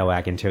badly out of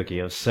whack in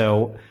Tokyo.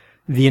 So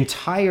the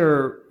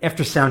entire,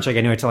 after soundcheck,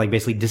 I knew I had to like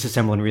basically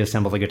disassemble and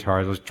reassemble the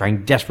guitars. I was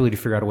trying desperately to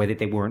figure out a way that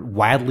they weren't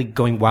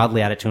going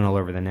wildly out of tune all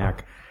over the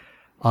neck.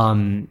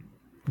 Didn't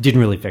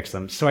really fix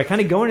them. So I kind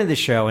of go into the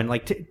show and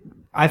like,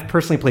 I've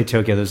personally played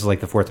Tokyo. This is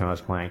like the 4th time I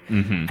was playing.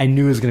 I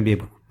knew it was going to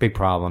be a big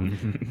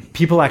problem.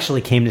 People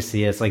actually came to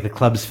see us, like the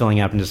club's filling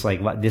up and just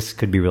like, what, this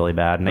could be really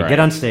bad. And I get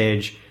on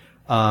stage,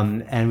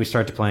 and we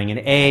start to playing, and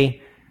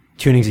A,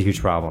 tuning's a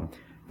huge problem.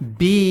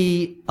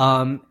 B,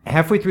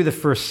 halfway through the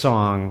first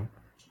song,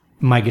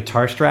 my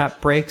guitar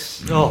strap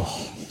breaks.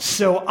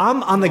 So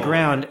I'm on the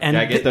ground, and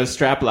Gotta get those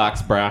strap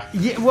locks, brah.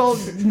 Yeah, well,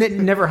 it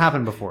never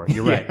happened before.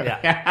 You're right.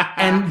 Yeah.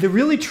 And the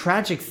really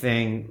tragic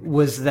thing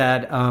was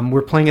that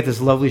we're playing at this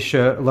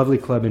lovely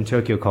club in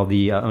Tokyo called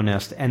the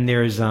Honest, and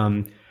there's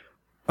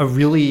a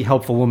really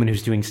helpful woman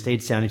who's doing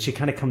stage sound, and she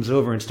kind of comes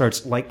over and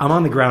starts like, I'm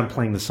on the ground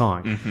playing the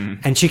song,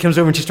 and she comes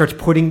over and she starts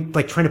trying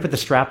to put the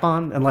strap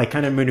on and like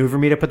kind of maneuver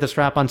me to put the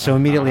strap on. So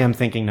immediately I'm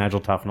thinking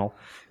Nigel Tufnell.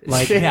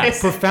 Like,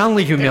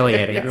 profoundly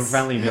humiliating. Yes.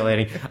 Profoundly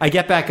humiliating. I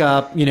get back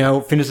up,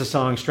 finish the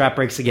song, strap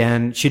breaks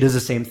again. She does the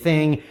same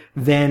thing.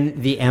 Then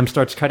the amp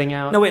starts cutting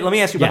out. No, wait, let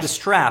me ask you about the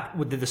strap.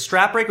 Did the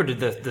strap break or did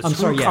the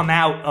screw come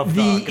out of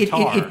the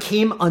guitar? It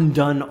came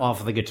undone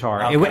off the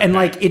guitar.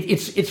 Okay.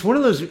 It's one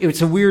of those,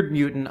 it's a weird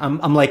mutant.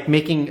 I'm like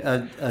making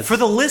a for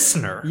the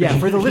listener. Yeah,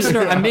 for the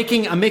listener, I'm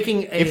making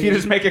If you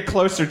just make it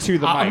closer to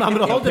the mic. I'm going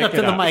to hold it up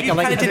to the mic.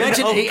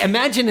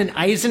 Imagine an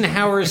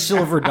Eisenhower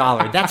silver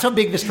dollar. That's how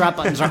big the strap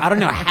buttons are. I don't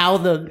know how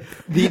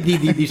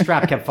the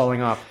strap kept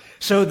falling off.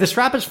 So the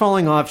strap is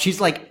falling off.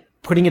 She's like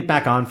putting it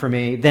back on for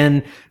me.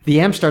 Then the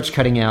amp starts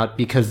cutting out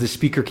because the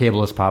speaker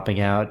cable is popping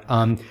out.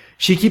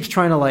 She keeps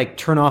trying to like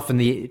turn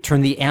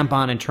the amp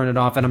on and turn it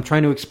off. And I'm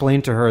trying to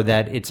explain to her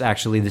that it's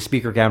actually the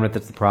speaker cabinet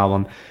that's the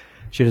problem.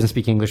 She doesn't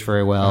speak English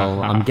very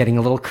well. I'm getting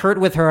a little curt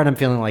with her and I'm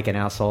feeling like an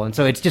asshole. And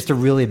so it's just a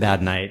really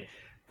bad night.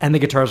 And the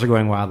guitars are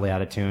going wildly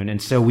out of tune.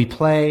 And so we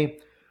play.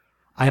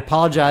 I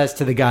apologize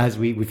to the guys.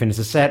 We finish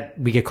the set.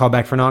 We get called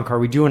back for an encore.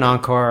 We do an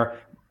encore.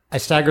 I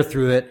stagger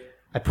through it.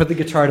 I put the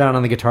guitar down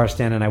on the guitar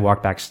stand and I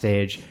walk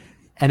backstage.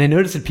 And I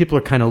notice that people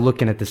are kind of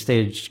looking at the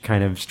stage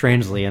kind of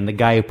strangely. And the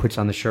guy who puts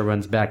on the show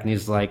runs back and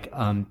he's like,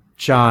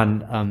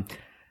 John,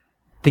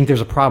 think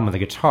there's a problem with the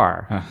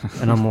guitar.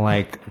 And I'm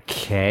like,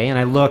 okay. And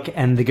I look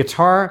and the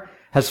guitar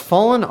has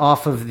fallen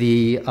off of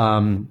the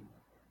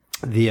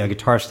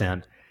guitar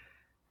stand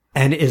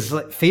and is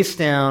like face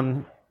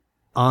down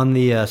on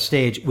the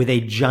stage with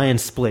a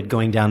giant split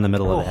going down the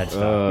middle of the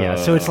headstock. Yeah.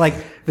 So it's like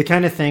the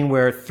kind of thing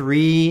where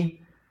 3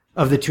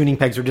 of the tuning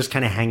pegs are just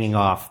kind of hanging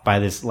off by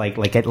this like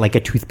a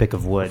toothpick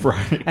of wood.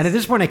 Right. And at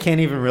this point I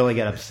can't even really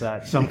get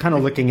upset. So I'm kind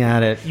of looking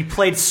at it. You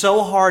played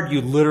so hard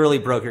you literally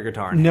broke your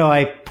guitar. No,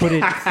 I put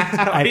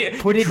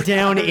it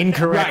down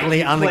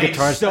incorrectly on the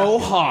guitar so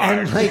hard.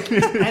 And like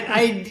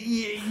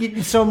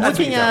so I'm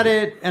looking at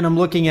it and I'm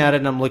looking at it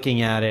and I'm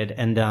looking at it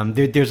and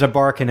there's a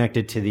bar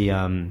connected to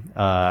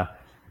the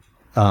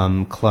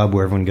club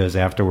where everyone goes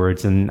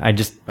afterwards, and I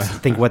just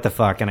think, what the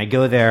fuck? And I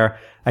go there,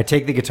 I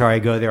take the guitar, I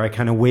go there, I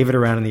kind of wave it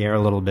around in the air a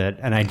little bit,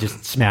 and I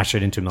just smash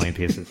it into a million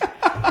pieces.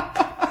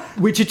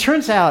 Which it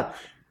turns out,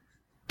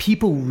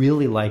 people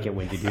really like it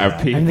when you do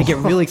that. And they get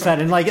really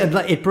excited. And like,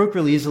 it broke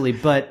really easily,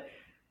 but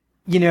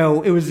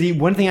it was the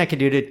one thing I could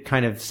do to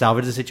kind of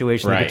salvage the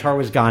situation. Right. The guitar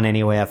was gone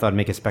anyway. I thought I'd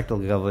make a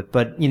spectacle of it.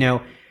 But,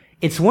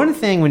 it's one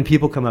thing when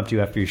people come up to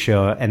you after your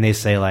show and they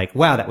say like,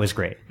 wow, that was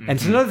great. And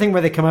it's another thing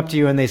where they come up to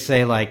you and they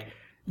say like,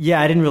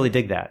 yeah, I didn't really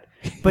dig that.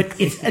 But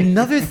it's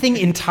another thing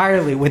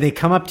entirely when they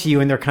come up to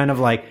you and they're kind of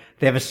like,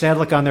 they have a sad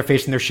look on their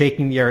face and they're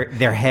shaking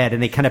their head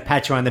and they kind of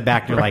pat you on the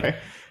back and they're like,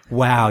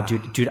 Wow,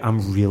 dude,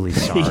 I'm really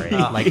sorry.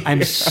 Like,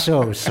 I'm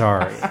so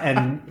sorry.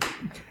 And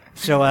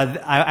so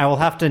I will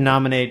have to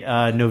nominate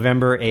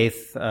November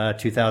 8th,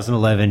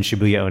 2011,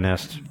 Shibuya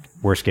Onest,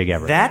 worst gig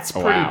ever. That's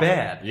pretty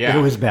bad. Yeah.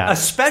 It was bad.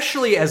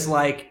 Especially as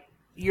like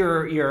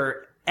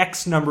you're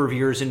X number of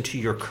years into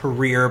your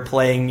career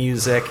playing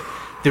music.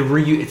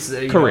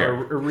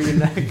 Career.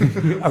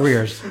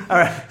 Arrears. All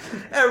right,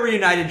 a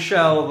reunited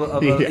show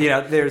of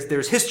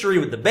there's history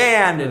with the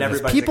band and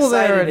everybody's people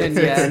there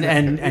excited.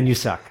 and you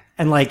suck.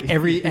 And like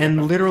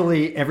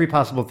literally every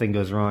possible thing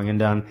goes wrong.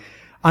 And on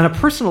a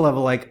personal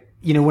level, like,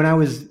 when I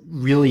was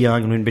really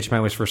young, when Bitch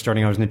Magnet was first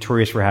starting, I was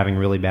notorious for having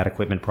really bad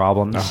equipment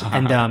problems.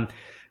 And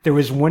there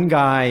was one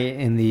guy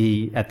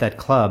at that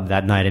club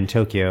that night in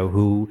Tokyo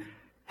who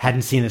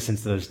hadn't seen us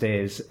since those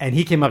days. And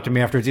he came up to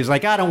me afterwards. He was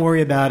like, don't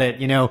worry about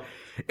it.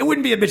 It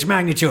wouldn't be a Bitch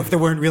Magnet show if there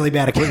weren't really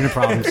bad equipment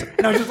problems.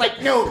 And I was just like,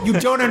 no, you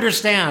don't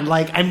understand.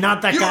 Like, I'm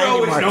not that guy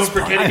anymore. You're always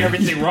known for getting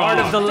everything wrong.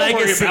 Part of the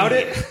legacy. Don't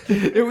worry about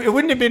it. It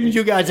wouldn't have been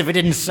you guys if it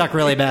didn't suck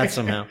really bad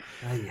somehow.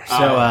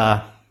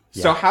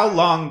 So how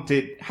long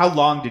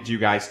did you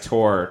guys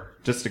tour,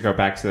 just to go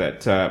back to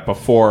that,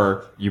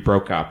 before you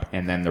broke up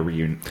and then the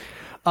reunion?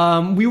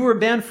 We were a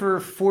band for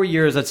 4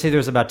 years. I'd say there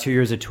was about 2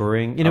 years of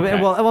touring. Okay.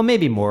 Well,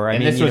 maybe more. I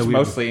mean, this was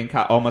mostly in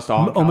almost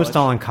all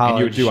in college. And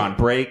you would do on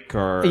break,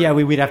 or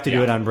we'd have to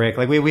do it on break.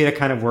 Like we had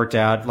kind of worked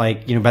out.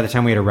 Like, by the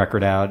time we had a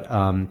record out,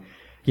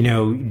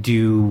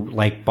 do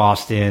like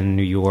Boston,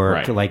 New York,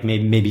 right. Like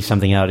maybe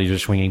something out. You're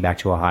swinging back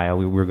to Ohio.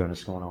 We were going to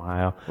school in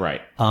Ohio,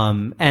 right?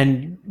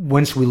 And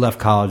once we left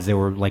college, there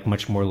were like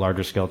much more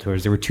larger scale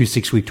tours. There were 2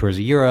 6-week tours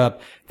of Europe.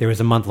 There was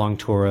a month-long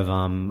tour of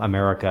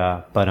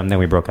America, but then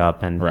we broke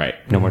up and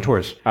no more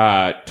tours.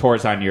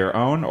 Tours on your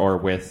own or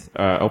with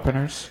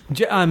openers?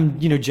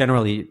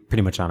 Generally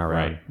pretty much on our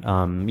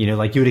own.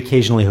 Like you would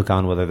occasionally hook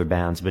on with other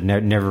bands, but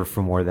never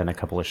for more than a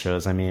couple of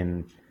shows. I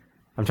mean,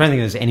 I'm trying to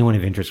think if there's anyone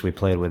of interest we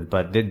played with,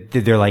 but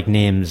they're like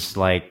names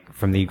like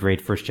from the great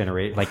first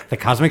generation, like the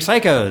Cosmic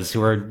Psychos,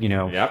 who are,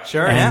 Yep,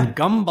 sure, and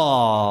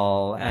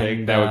Gumball.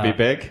 Big, that would be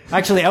big.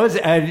 Actually, I was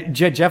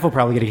Jeff will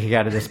probably get a kick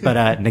out of this, but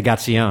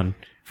Negazione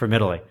from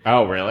Italy.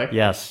 Oh, really?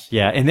 Yes,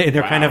 yeah, and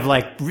they're kind of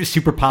like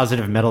super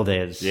positive metal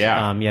days.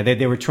 Yeah,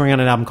 they were touring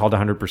on an album called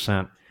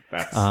 100%.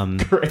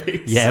 That's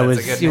great. Yeah,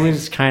 That's it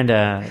was kind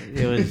of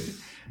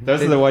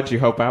Those are the ones you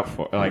hope out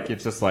for. Like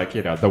it's just like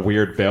the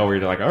weird bill where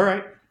you're like, all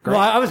right. Great.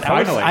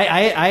 Well,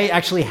 I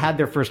actually had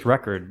their first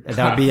record.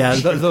 That would be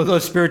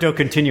those Spirito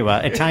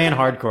Continua, Italian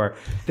hardcore.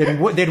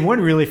 They'd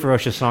one really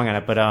ferocious song on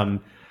it,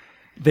 but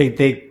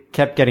they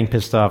kept getting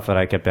pissed off that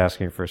I kept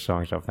asking for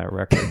songs off that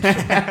record.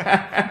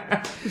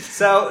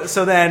 So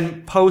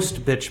then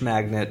post Bitch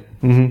Magnet,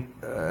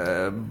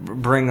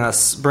 bring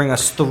us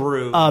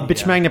through.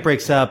 Bitch Magnet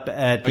breaks up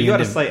at the you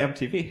end had a Slay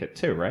MTV hit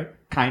too, right?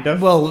 Kind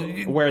of. Well,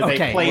 where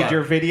they played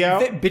your video.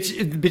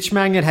 Bitch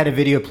Magnet had a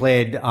video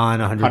played on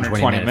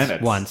 120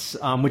 minutes once,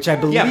 which I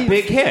believe. Yeah,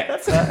 big hit.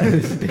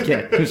 Big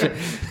hit.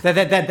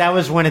 That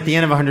was when at the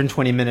end of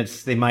 120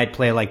 minutes they might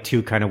play like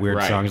 2 kind of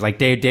weird songs. Like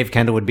Dave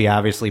Kendall would be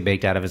obviously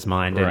baked out of his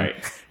mind, and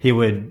he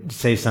would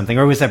say something,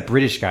 or was that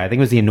British guy? I think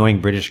it was the annoying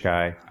British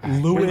guy,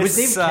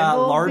 Louis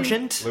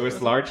Largent. Louis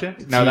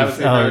Largent? No, that was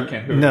the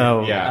American.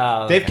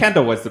 Dave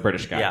Kendall was the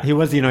British guy. Yeah. He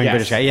was the annoying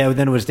British guy. Yeah,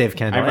 then it was Dave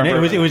Kendall, and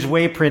it was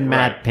way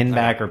Matt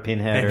Pinback or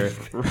Pinhead or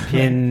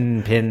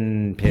Pinworm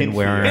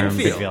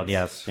Pinfield.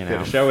 Yes, Did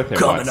a show with him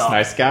once.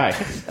 Nice guy.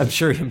 I'm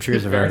sure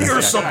he's a very nice guy.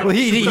 Well,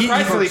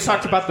 surprisingly, he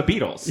talked about the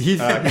Beatles. He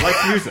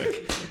liked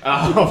music.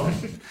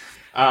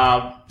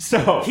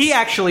 So he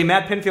actually,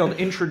 Matt Pinfield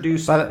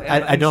introduced.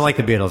 I don't like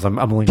the Beatles. I'm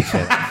willing to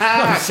say it.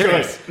 I'm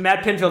serious.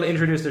 Matt Pinfield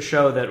introduced a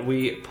show that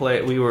we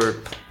were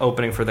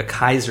opening for the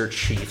Kaiser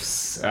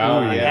Chiefs.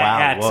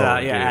 At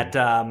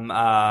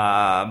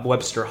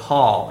Webster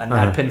Hall, and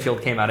Matt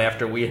Pinfield came out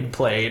after we had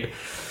played.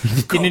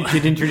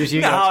 Did introduce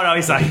you guys? No,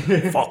 he's like,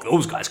 fuck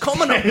those guys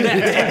coming up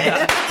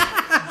next.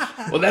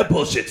 Well, that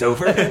bullshit's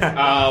over.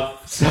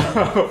 So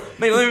let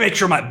me make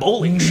sure my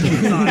bowling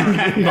shoes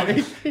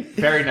on.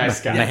 Very nice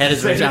guy. My head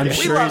is rich. I'm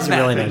sure he's a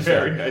really nice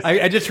guy.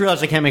 I just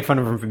realized I can't make fun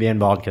of him for being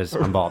bald because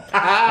I'm bald.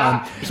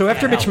 So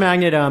after Bitch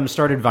Magnet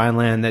started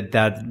Vineland,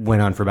 that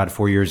went on for about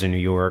 4 years in New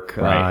York,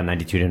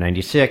 92 to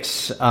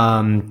 96.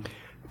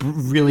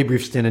 Really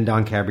brief stint in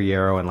Don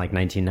Caballero in like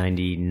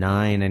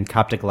 1999, and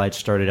Coptic Light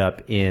started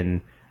up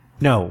in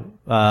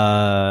Coptic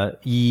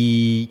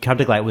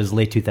Light was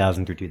late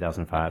 2000 through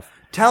 2005.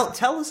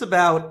 Tell us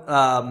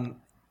about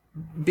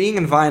being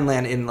in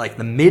Vineland in like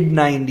the mid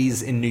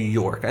 '90s in New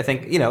York. I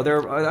think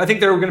there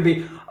were going to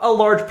be a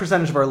large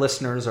percentage of our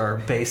listeners are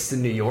based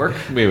in New York.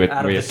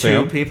 Out of the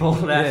assume. 2 people.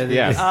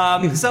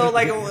 So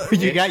like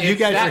you guys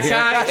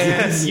are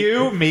here.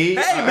 You, me,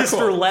 hey,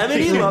 Mr. Lemon,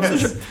 he loves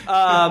this.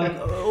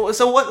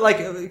 So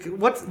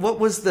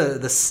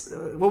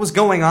what was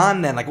going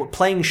on then? Like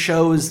playing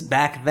shows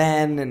back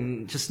then,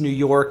 and just New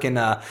York in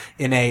a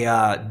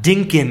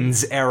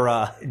Dinkins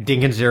era.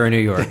 Dinkins era New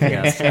York.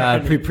 Yes.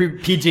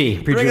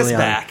 PG. Bring us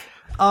back.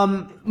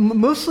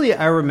 Mostly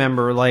I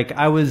remember, like,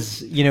 I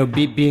was,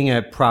 being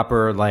a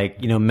proper,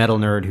 like, metal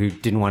nerd who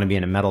didn't want to be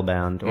in a metal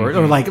band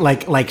or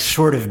like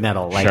sort of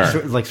metal,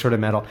 like sort of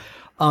metal.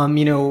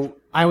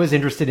 I was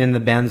interested in the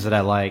bands that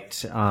I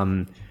liked,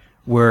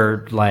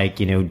 were like,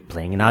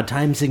 playing in odd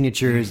time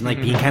signatures and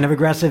like being kind of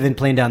aggressive and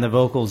playing down the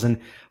vocals. And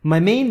my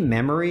main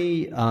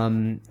memory,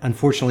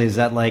 unfortunately, is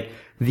that like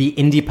the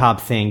indie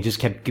pop thing just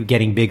kept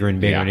getting bigger and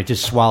bigger and it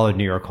just swallowed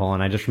New York whole.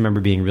 And I just remember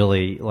being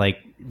really like,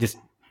 just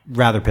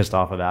rather pissed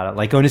off about it.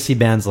 Like going to see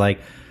bands like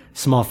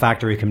Small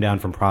Factory come down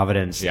from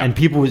Providence and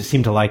people would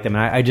seem to like them.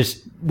 And I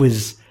just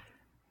was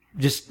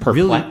just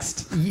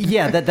perplexed. Really,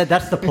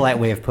 that's the polite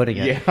way of putting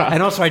it. Yeah.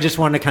 And also I just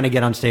wanted to kind of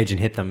get on stage and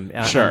hit them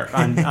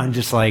on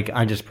just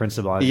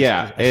principle.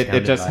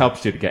 It just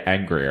helps you to get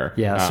angrier.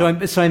 Yeah. I'm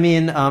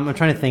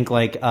trying to think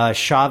like,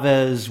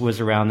 Chavez was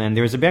around then.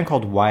 There was a band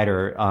called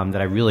Wider,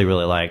 that I really,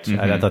 really liked.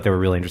 I thought they were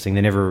really interesting.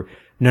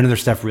 None of their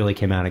stuff really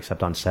came out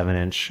except on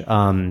 7-inch.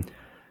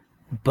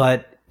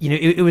 But,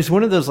 it was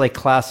one of those like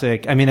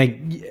classic, I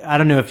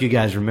don't know if you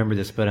guys remember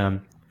this, but,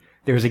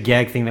 there was a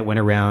gag thing that went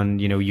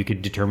around, you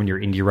could determine your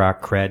indie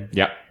rock cred.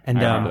 Yep. And,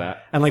 I remember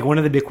that. And like one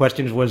of the big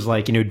questions was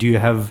like, do you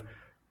have,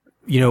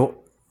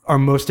 are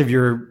most of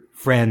your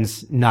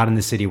friends not in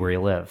the city where you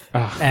live?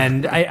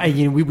 And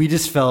we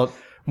just felt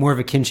more of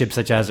a kinship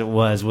such as it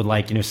was with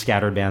like,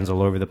 scattered bands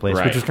all over the place,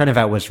 which was kind of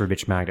how it was for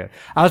Bitch Magnet.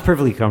 I was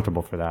perfectly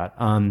comfortable for that.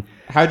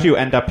 How'd you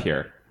end up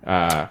here?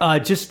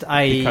 Because it's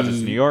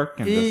New York.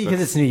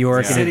 Because it's New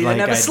York, and city that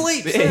never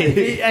sleeps.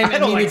 I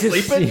don't like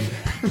sleeping.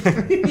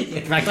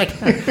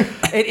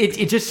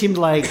 It just seemed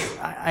like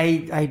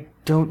I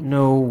don't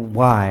know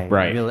why.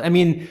 Right.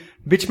 Really.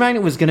 Bitch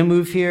Magnet was going to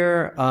move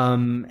here,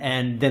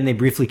 and then they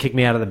briefly kicked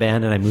me out of the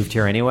band, and I moved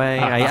here anyway.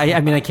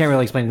 I can't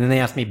really explain. And then they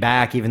asked me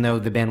back, even though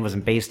the band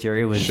wasn't based here.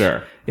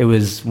 It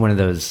was one of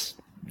those.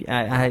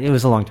 It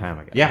was a long time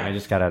ago. Yeah. I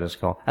just got out of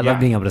school. I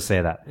love being able to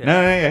say that.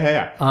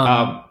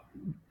 Yeah.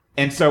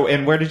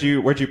 And where'd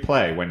you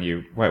play when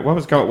you, what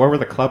were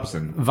the clubs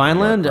in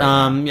Vineland?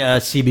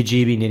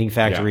 CBGB, Knitting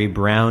Factory,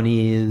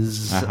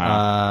 Brownies,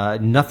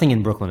 nothing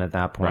in Brooklyn at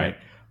that point. Right.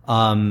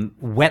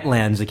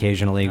 Wetlands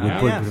occasionally. We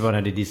put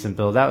on a decent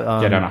bill.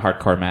 Get on a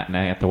hardcore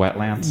matinee at the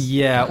Wetlands.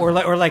 Yeah. Or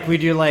like we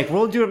do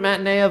we'll do a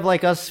matinee of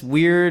like us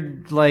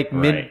weird, like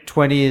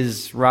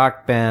mid-20s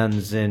rock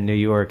bands in New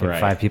York and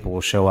 5 people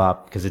will show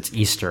up because it's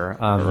Easter.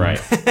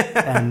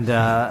 And,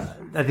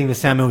 I think the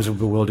Salmon was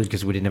bewildered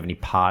because we didn't have any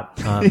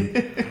pot.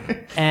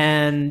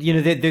 And,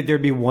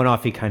 there'd be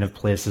one-offy kind of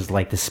places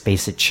like the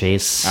Space at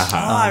Chase.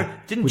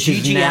 Didn't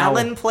G.G.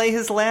 Allen play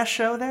his last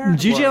show there?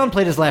 G.G. Allen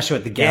played his last show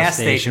at the gas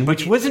station,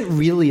 which wasn't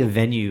really a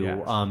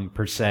venue,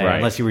 per se,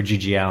 unless you were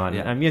G.G. Allen.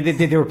 Yeah.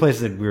 There were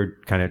places that we were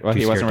kind of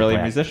he wasn't really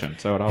a musician,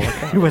 so it all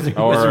worked out. He wasn't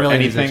really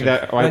anything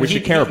that we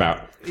should care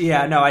about.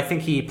 Yeah, no, I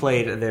think he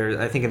played there.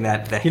 I think in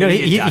that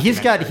he's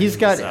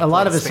got a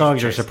lot of his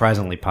songs are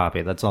surprisingly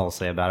poppy. That's all I'll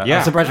say about it. Yeah.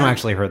 I'm surprised when I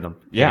actually heard them.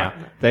 Yeah,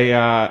 they.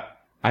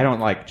 I don't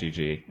like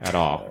GG at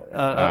all.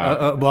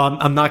 Well,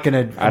 I'm not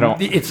gonna. I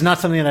don't. It's not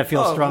something that I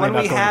feel strongly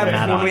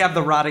about. When we have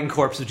the rotting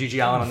corpse of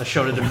G.G. Allen on the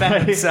show to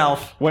defend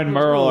himself, when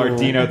Merle or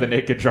Dino the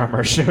Naked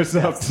Drummer shows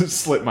up to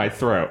slit my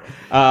throat.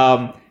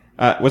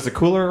 Was the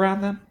Cooler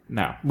around then?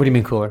 No. What do you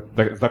mean Cooler?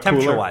 The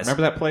Cooler.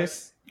 Remember that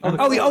place?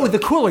 The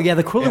Cooler. Yeah,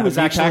 the Cooler was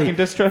actually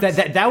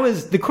that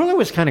was the Cooler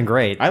was kind of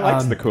great. I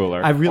liked the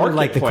Cooler. I really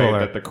liked the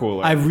Cooler. At the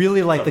Cooler. I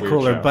really liked the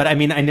Cooler, but I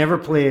never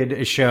played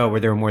a show where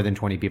there were more than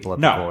 20 people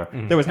at the Cooler.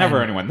 There was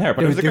never anyone there,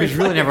 but there was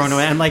really never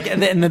anyone.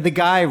 And the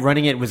guy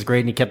running it was great,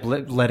 and he kept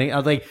letting. I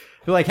was like.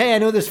 They're like, hey, I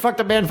know this fucked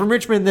up band from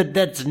Richmond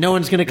that's no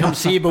one's going to come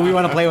see, but we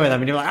want to play with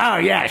them. And you're like, oh,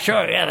 yeah,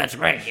 sure, yeah, that's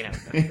great.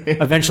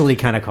 Eventually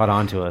kind of caught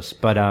on to us.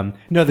 But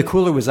no, the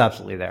Cooler was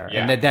absolutely there.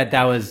 Yeah. And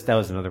that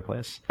was another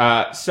place.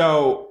 And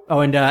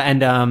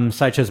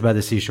Sideshows by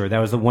the Seashore. That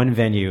was the one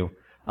venue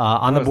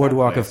on the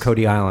boardwalk of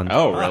Cody Island.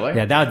 Oh, really?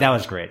 Yeah, that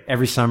was great.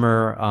 Every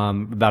summer,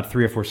 about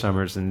 3 or 4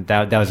 summers, and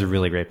that was a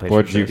really great place.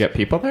 Did you get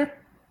people there?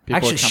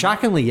 Actually,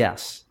 shockingly,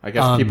 yes. I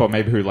guess people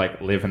maybe who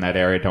live in that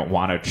area don't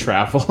want to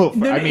travel.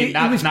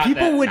 As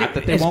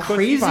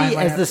crazy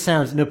as this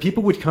sounds,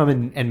 people would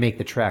come and make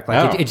the trek.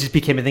 It just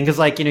became a thing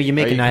because, you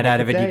make a night out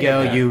of it. You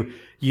go,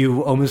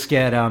 you almost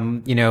get,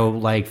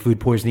 food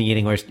poisoning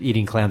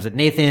eating clams at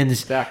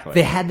Nathan's. Exactly.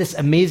 They had this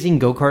amazing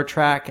go-kart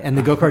track, and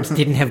the go-karts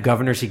didn't have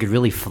governors, so you could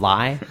really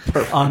fly.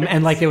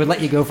 And they would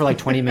let you go for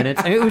 20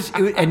 minutes.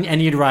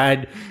 And you'd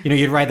ride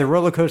the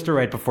roller coaster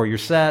right before your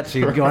set, so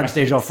you'd go on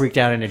stage all freaked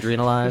out and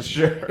adrenalized.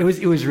 Sure. It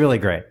was really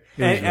great.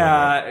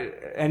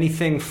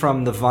 Anything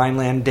from the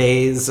Vineland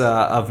days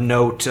of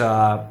note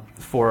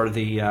for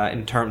the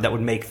that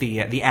would make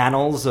the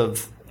annals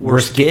of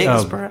worst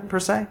gigs per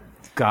se?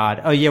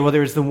 God. Oh yeah. Well,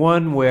 there was the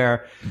one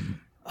where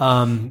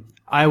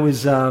I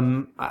was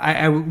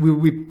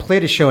we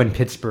played a show in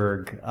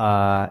Pittsburgh,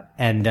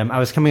 and I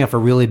was coming off a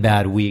really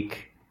bad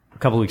week, a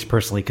couple of weeks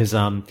personally, because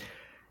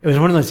it was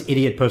one of those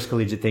idiot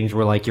post-collegiate things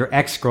where your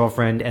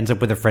ex-girlfriend ends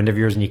up with a friend of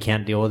yours and you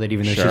can't deal with it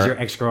even though she's your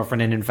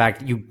ex-girlfriend, and in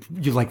fact you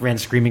ran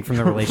screaming from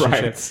the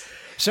relationship. Right.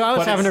 So I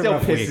was having a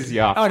rough week. Pisses you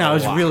off. Oh no,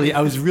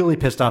 I was really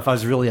pissed off. I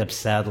was really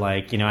upset.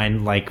 Like,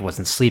 I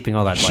wasn't sleeping,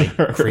 all that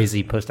like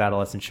crazy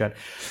post-adolescent shit.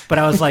 But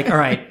I was like, all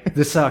right,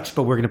 this sucks,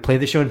 but we're gonna play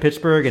the show in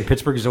Pittsburgh, and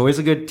Pittsburgh is always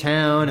a good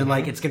town, and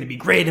like it's gonna be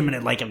great. I'm gonna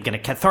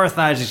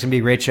catharthize. It's gonna be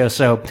a great show.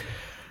 So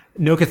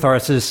no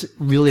catharsis,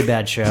 really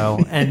bad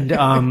show. And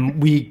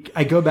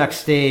I go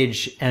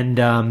backstage, and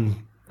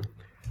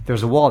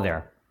there's a wall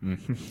there.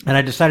 And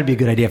I decided it'd be a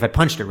good idea if I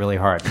punched it really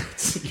hard.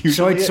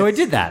 So I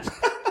did that.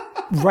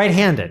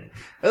 Right-handed.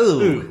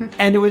 Ooh.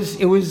 And it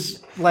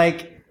was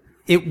like,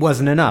 it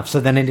wasn't enough. So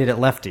then I did it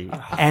lefty.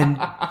 And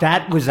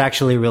that was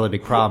actually a really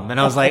big problem. And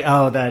I was like,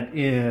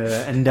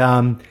 yeah.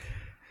 And,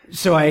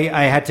 so I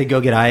had to go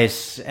get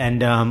ice.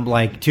 And,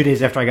 2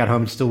 days after I got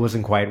home, it still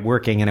wasn't quite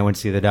working. And I went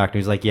to see the doctor.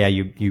 He's like, yeah,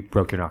 you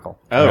broke your knuckle.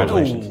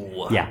 Congratulations.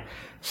 Oh. Yeah.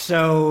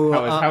 So.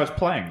 How was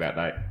playing that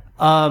night?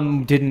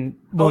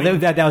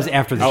 That was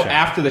after the show. Oh,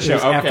 after the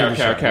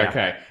show.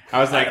 Okay. I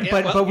was like,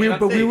 but we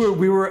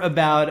were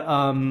about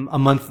a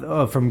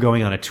month from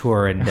going on a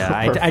tour, and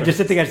I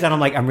just think I'm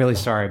like, I'm really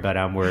sorry, but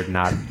we're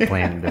not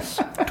playing this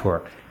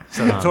tour.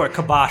 So the tour,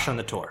 kibosh on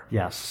the tour.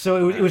 Yes.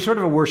 So it was sort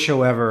of a worst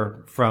show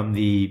ever from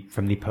the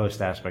post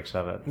aspects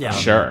of it. Yeah.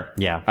 Sure.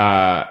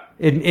 Yeah.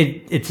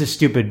 It's a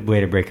stupid way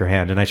to break your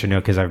hand, and I should know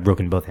because I've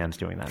broken both hands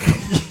doing that.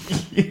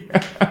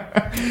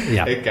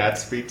 Yeah. Hey,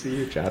 Godspeed to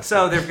you, Josh.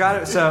 So they've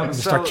got it. So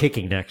start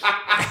kicking next.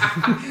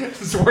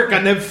 Just work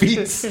on them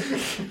feet.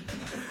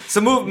 So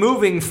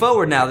moving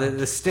forward now,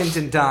 the stint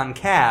in Don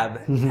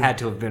Cab had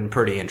to have been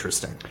pretty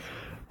interesting.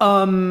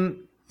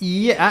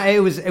 Yeah, it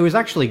was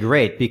actually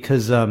great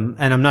because, and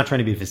I'm not trying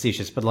to be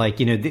facetious, but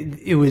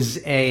it was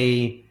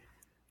a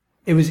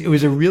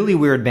really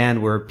weird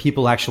band where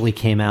people actually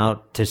came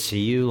out to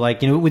see you.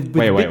 Wait,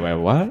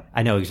 what?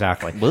 I know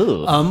exactly.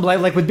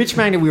 Like with Bitch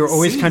Magnet, we were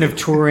always kind of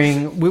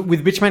touring.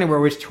 With Bitch Magnet, we were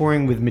always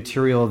touring with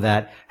material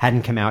that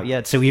hadn't come out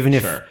yet. So even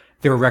if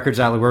there were records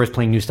out, we were always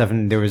playing new stuff,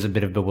 and there was a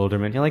bit of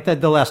bewilderment.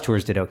 The last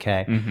tours did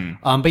okay.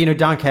 Mm-hmm. But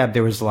Don Cab,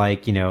 there was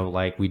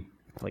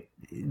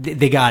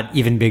they got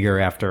even bigger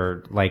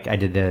after I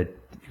did the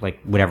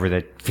whatever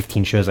the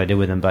 15 shows I did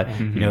with them, but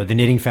the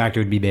Knitting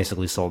Factory would be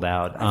basically sold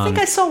out. I think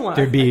I saw one.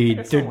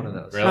 I saw one of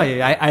those.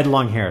 Really? I had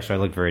long hair, so I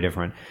looked very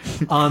different.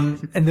 And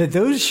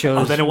those shows.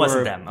 Oh, then it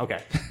wasn't them.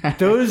 Okay.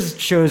 Those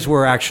shows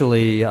were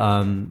actually,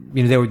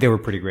 they were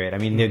pretty great. I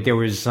mean, there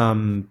was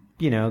some.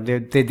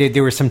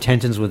 There were some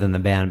tensions within the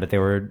band, but they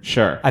were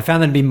I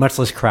found them to be much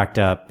less cracked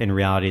up in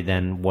reality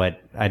than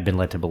what I'd been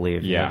led to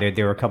believe. Yeah,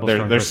 there were a couple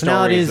strong their personalities. Their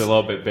story is a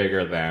little bit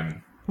bigger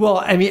than. Well,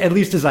 I mean, at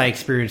least as I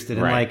experienced it,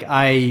 and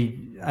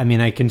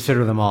I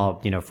consider them all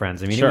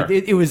friends. I mean,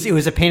 it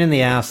was a pain in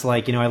the ass.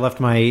 I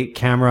left my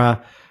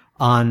camera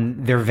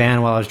on their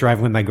van while I was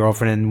driving with my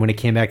girlfriend, and when it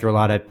came back, there were a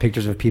lot of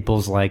pictures of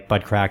people's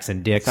butt cracks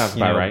and dicks. Sounds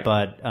about right.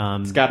 But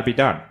it's got to be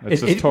done.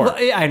 It's just tour. Well,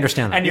 I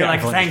understand that. And you're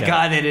thank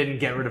God they didn't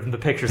get rid of the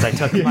pictures I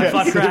took of my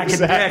butt crack.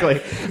 Exactly.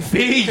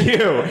 Be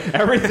you.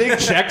 Everything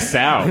checks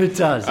out. It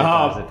does. It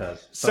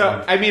does.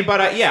 So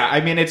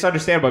it's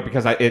understandable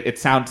because it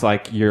sounds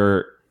like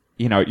you're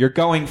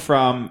going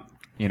from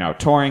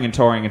touring and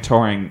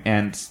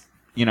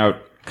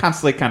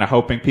constantly kind of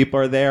hoping people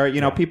are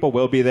there. People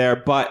will be there,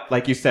 but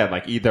like you said,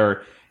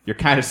 either you're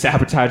kind of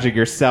sabotaging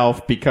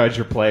yourself because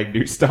you're playing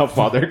new stuff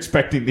while they're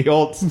expecting the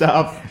old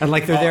stuff. And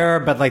they're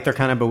there, but they're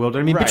kind of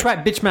bewildered. I mean,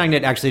 Bitch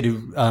Magnet actually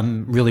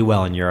do really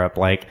well in Europe.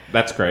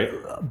 That's great.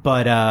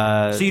 But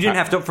so you didn't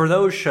have to, for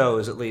those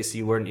shows at least,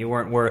 you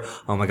weren't worried,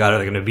 oh my God, are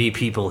there going to be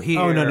people here?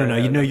 Oh,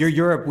 no.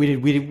 Europe,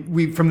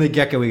 we from the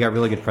get-go, we got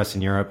really good press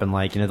in Europe. And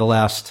the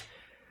last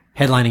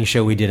headlining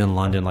show we did in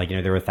London,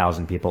 there were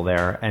 1,000 people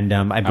there, and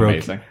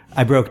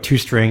I broke 2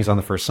 strings on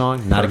the first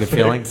song. Not a good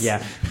feeling.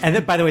 Yeah, and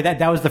then, by the way,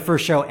 that was the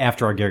first show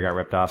after our gear got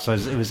ripped off, so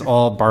it was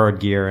all borrowed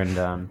gear,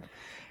 and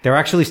they were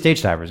actually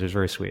stage divers. It was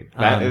very sweet.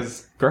 That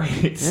is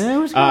great. Yeah, it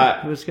was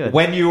good. It was good.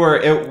 When you were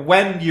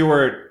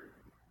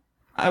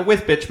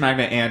with Bitch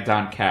Magnet and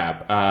Don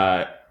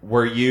Cab,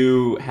 were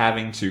you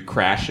having to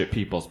crash at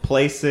people's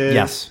places?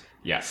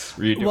 Yes.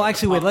 Were you doing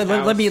actually, wait.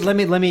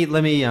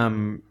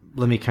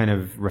 Let me kind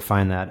of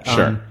refine that.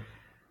 Sure.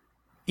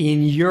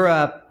 In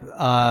Europe,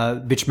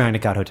 Bitch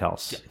Magnet got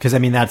hotels because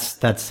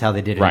that's how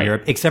they did it in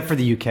Europe, except for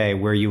the UK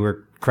where you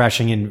were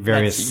crashing in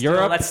various.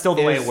 Europe. That's still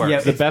the way it works.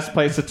 Yeah, the best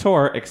place to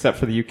tour, except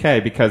for the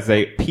UK, because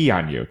they pee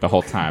on you the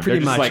whole time.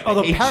 Pretty much.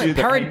 Although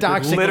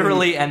paradoxically,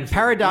 literally and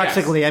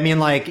paradoxically,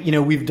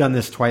 yes. We've done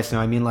this twice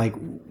now.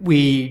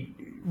 We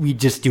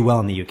just do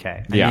well in the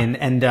UK.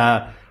 And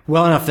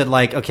well enough that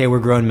we're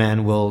grown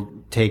men. We'll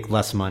take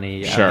less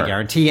money out of the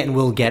guarantee, and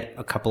we'll get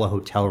a couple of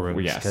hotel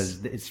rooms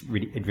because it's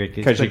ridiculous.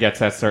 Because you get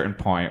to that certain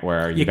point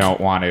where you don't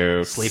want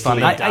to sleep on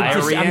the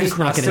diarrhea. I'm just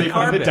not going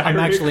to. I'm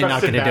actually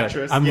not going to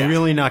do it. I'm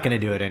really not going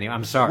to do it anyway.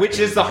 I'm sorry. Which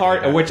is the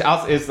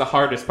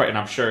hardest part, and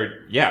I'm sure,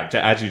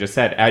 as you just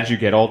said, as you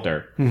get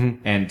older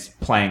and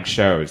playing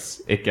shows,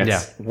 it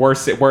gets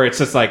worse. Where it's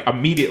just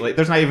immediately,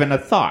 there's not even a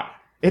thought.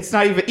 It's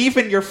not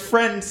even your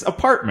friend's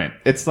apartment.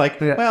 It's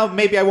like, well,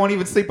 maybe I won't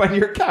even sleep on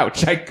your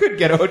couch. I could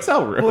get a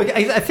hotel room. Well,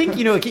 I think,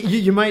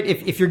 you might,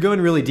 if you're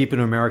going really deep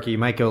into America, you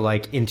might go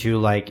like into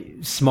like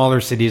smaller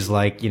cities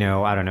like,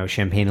 I don't know,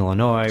 Champaign,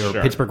 Illinois or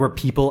Pittsburgh, where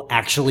people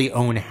actually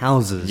own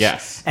houses.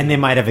 Yes. And they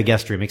might have a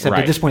guest room, except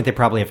at this point they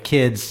probably have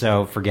kids,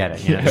 so forget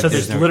it. So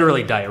there's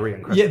literally diarrhea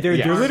in Christmas. Yeah,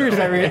 there's literally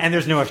diarrhea, and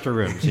there's no extra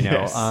rooms,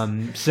 Yes.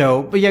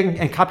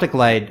 And Coptic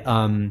Light,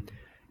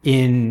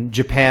 in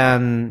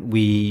Japan,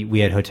 we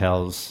had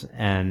hotels,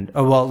 and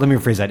let me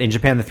rephrase that. In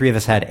Japan, the three of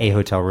us had a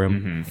hotel room.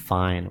 Mm-hmm.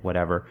 Fine,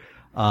 whatever.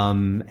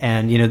 And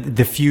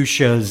the few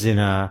shows in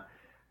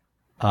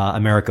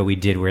America we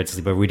did where it's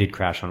sleepover, we did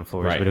crash on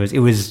floors, but it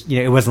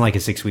wasn't like a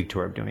 6-week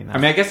tour of doing that. I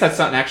mean, I guess that's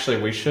something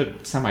actually we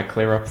should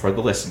semi-clear up for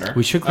the listener.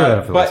 We should clear that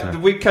up for the listener.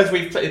 But because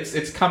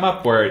it's come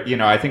up where,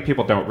 I think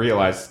people don't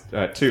realize,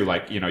 too,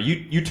 like,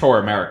 you tour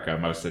America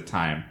most of the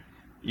time.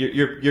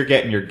 You're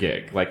getting your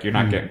gig. Like, you're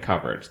not getting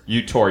covered.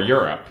 You tour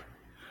Europe.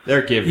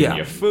 They're giving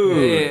you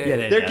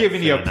food. They're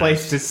giving you a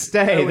place to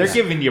stay. They're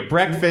giving you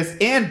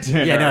breakfast and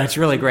dinner. Yeah, no, it's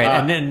really great.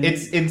 And then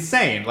it's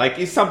insane.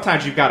 Like,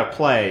 sometimes you've got to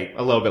play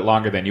a little bit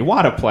longer than you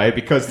want to play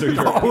because they're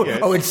European.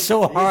 Oh, it's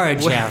so hard,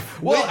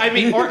 Jeff. Well, I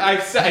mean, I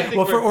think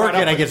for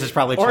Orchid, I guess it's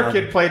probably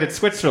Orchid played in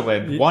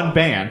Switzerland, one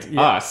band,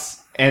 us.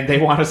 And they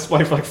want us to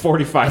play for like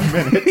 45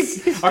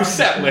 minutes. Our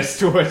set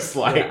list was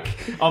like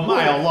a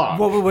mile long.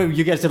 Well,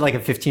 you guys did like a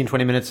 15,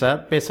 20-minute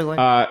set, basically?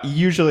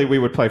 Usually we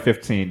would play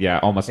 15,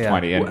 almost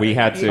 20. And we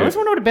had to... I always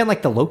wonder what a band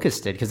like The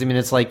Locust did, because, I mean,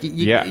 it's like...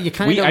 You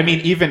kind of I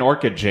mean, even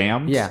Orchid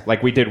jammed. Yeah.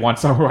 Like, we did one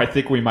song where I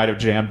think we might have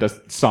jammed a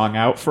song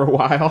out for a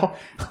while.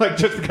 Like,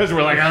 just because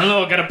we're like, I don't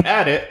know, gotta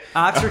pad it.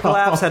 Oxford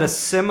Collapse had a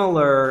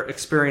similar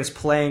experience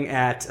playing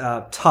at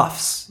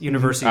Tufts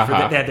University.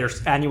 They had their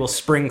annual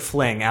spring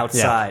fling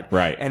outside. Yeah,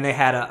 right. And they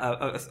had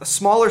a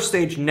smaller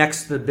stage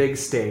next to the big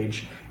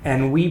stage,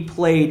 and we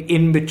played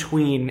in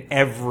between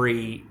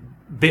every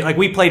bit. Like,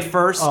 we played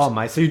first. Oh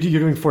my! So you're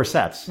doing 4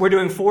 sets? We're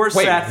doing 4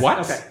 sets. What?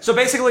 Okay. So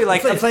basically,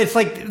 like it's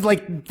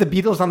like the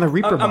Beatles on the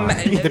Reaper Bomb. The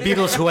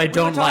Beatles, who I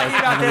don't like.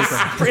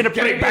 In a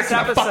previous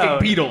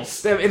episode,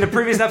 Beatles. In the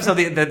previous episode,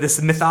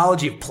 this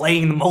mythology of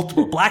playing the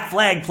multiple. Black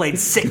Flag played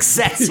 6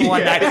 sets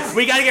one night.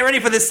 We got to get ready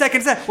for the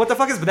second set. What the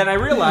fuck is? But then I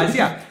realized,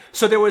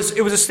 So it was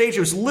a stage. It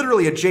was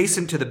literally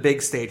adjacent to the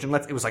big stage, and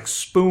it was like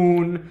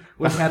Spoon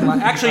was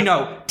headline. Actually,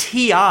 no,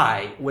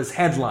 T.I. was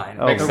headline.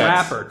 Makes the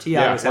sense. rapper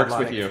T.I. was works headlining.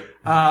 with you.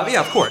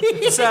 Of course.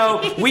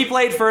 So we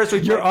played first.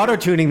 You're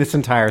auto-tuning this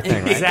entire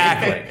thing, right?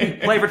 Exactly.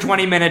 Play for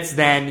 20 minutes,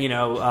 then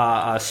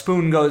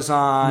Spoon goes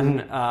on.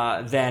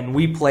 Then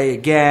we play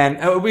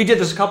again. We did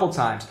this a couple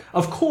times.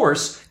 Of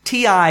course,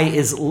 T.I.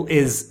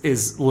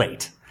 is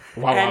late.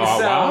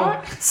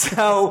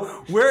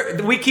 So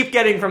we keep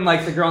getting from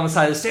like the girl on the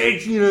side of the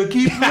stage,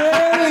 keep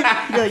playing,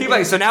 keep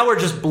playing. So now we're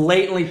just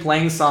blatantly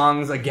playing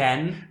songs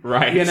again,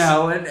 right?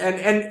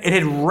 And it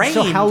had rained.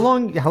 So how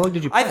long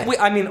did you play?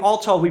 I mean, all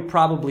told, we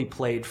probably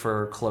played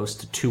for close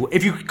to 2.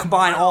 If you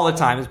combine all the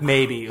times,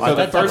 maybe. So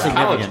the first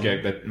college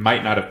gig that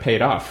might not have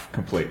paid off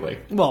completely.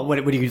 Well,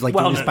 what do you like?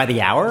 Do this by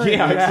the hour?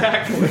 Yeah,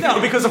 exactly. No,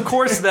 because of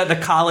course the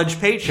college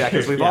paycheck,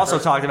 as we've also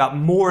talked about,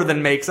 more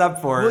than makes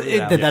up for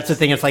it. That's the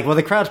thing. It's like, well,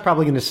 the crowd's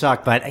probably going to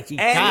suck, but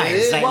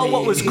guys,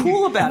 what was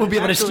cool about we'll be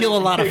able to steal a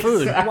lot of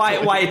food.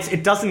 Why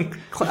it doesn't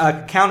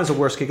count as a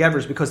worst gig ever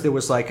is because there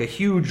was like a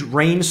huge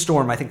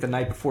rainstorm, I think, the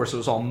night before, so it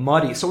was all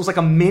muddy. So it was like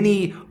a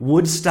mini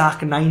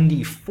Woodstock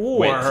 '94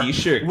 wet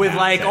t-shirt with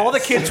like all the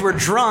kids were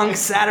drunk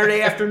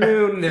Saturday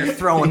afternoon. They're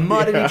throwing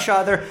mud at each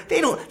other.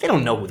 They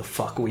don't know who the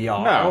fuck we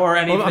are or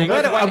anything. Well,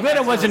 I'm glad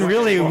it wasn't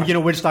really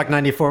Woodstock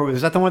 '94.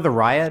 Was that the one with the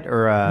riot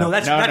or? No,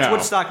 that's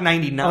Woodstock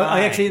 '99.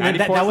 Actually,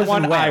 that was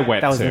one wet. I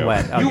went that was to.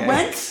 wet. Okay. You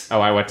went?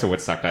 Oh, I went to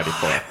Woodstock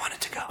 '94. I wanted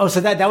to go. Oh,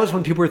 so that was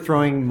when people were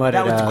throwing mud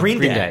at Green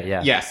Day.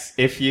 Yeah. Yes,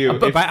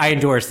 but I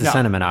endorse the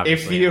sentiment.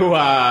 Obviously,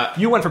 if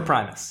you went for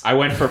Primus. I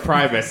went for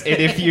Primus, and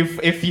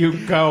if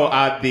you go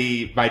on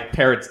my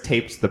parents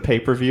taped the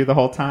pay-per-view the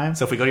whole time.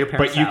 So if we go to your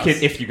parents' house,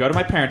 if you go to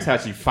my parents'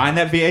 house, you find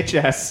that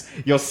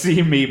VHS, you'll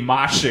see me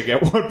moshing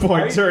at one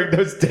point during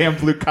those damn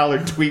blue-collar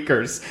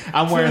tweakers.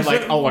 I'm wearing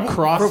like a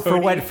lacrosse for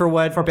what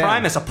for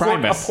Primus, a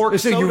pork so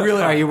soda. You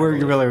really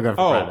were going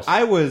for Primus.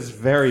 I was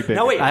very big.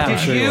 No, wait,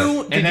 did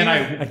you? And then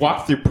I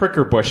walked through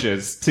pricker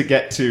bushes to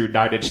get to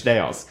Nine Inch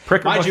Nails.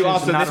 Pricker Mind you,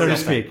 bushes, also not this so to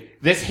speak.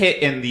 This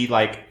hit in the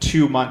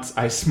 2 months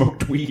I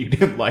smoked weed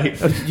in life,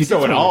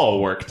 so it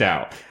all worked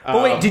out.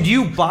 But wait, did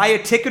you buy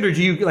a ticket or did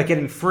you get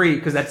in free?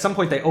 Because at some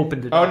point they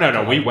opened it. Oh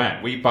no, we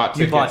went. We bought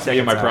tickets. Me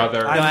and my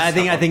brother. I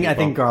think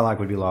Garlock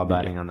would be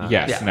law-abiding on that.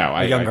 Yes, no,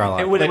 young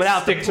Garlock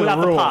without the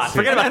pot.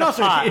 Forget about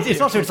the pot.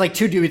 It's like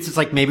 2 dudes. It's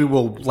like maybe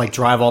we'll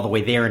drive all the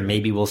way there and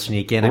maybe we'll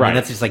sneak in. I mean,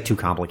 that's just too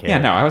complicated. Yeah,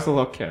 no, I was a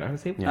little kid. I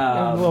was a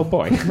little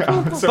boy.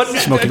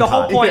 But the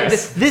whole point,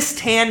 this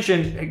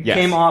tangent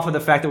came off of the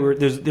fact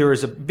that there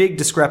was a big big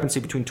discrepancy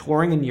between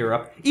touring in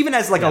Europe, even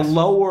as like a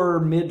lower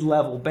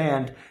mid-level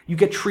band, you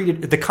get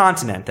treated, the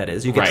continent that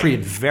is, you get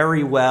treated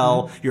very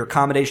well, your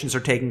accommodations are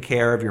taken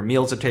care of, your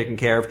meals are taken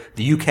care of.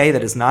 The UK,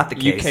 that is not the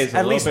case. UK's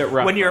at a least little bit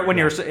rougher, when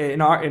you're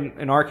in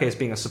our case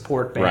being a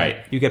support band, Right.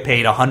 you get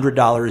paid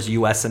 $100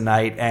 US a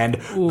night, and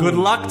good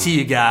luck to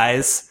you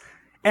guys.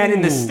 And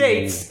in the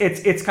States,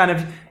 it's kind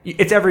of,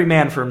 it's every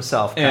man for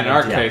himself. In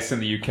our case,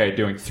 in the UK,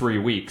 doing 3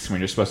 weeks when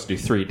you're supposed to do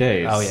 3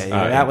 days. Oh,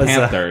 yeah. That was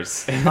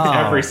Panthers.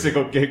 Every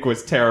single gig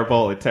was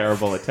terrible.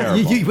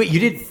 Wait, you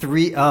did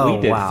 3? Oh,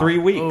 we did wow. 3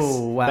 weeks.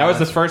 Oh, wow. That was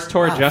the first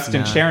tour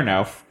Justin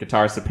Chernoff,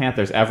 guitarist of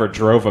Panthers, ever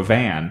drove a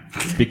van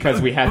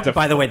because we had to.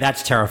 By the way,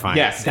 that's terrifying.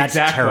 Yes, that's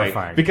exactly.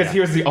 terrifying. Because he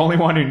was the only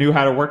one who knew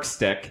how to work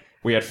stick.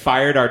 We had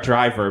fired our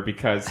driver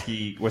because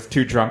he was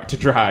too drunk to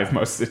drive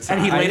most of the time.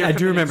 And he later I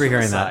do remember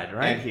hearing suicide, that.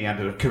 right? And he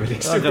ended up committing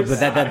But suicide.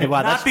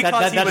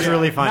 that's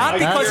really funny. Not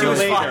because he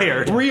was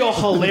fired. Real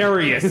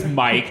hilarious,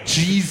 Mike.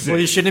 Jesus. Well,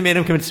 you shouldn't have made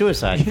him commit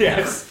suicide.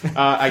 Yes,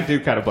 I do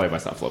kind of blame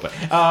myself a little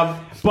bit.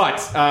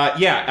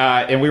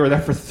 And we were there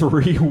for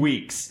 3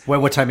 weeks. Wait,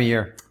 what time of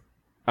year?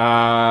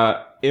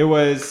 It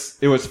was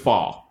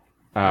fall.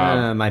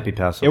 Might be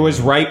possible. It was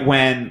right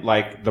when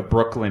like the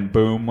Brooklyn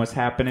boom was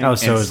happening. Oh,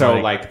 so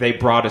they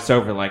brought us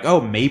over like,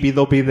 oh, maybe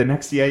they'll be the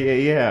next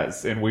Yeah,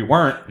 and we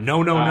weren't.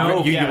 No. You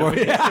were. no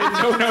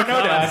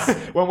to us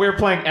when we were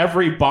playing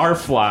every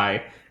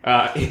Barfly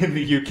in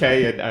the UK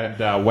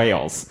and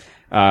Wales.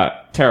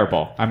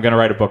 Terrible. I'm gonna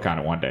write a book on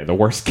it one day. The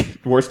worst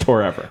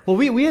tour ever. Well,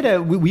 we had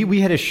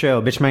a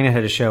show. Bitch Magnet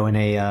had a show in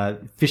a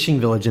fishing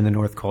village in the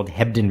north called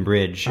Hebden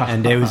Bridge,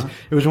 and it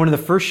was one of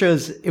the first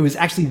shows. It was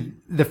actually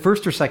the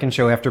first or second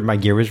show after my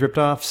gear was ripped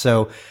off.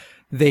 So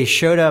they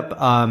showed up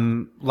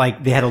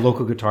like they had a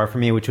local guitar for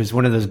me, which was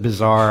one of those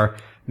bizarre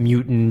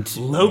mutant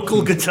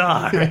local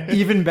guitar.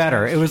 Even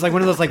better. It was like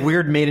one of those like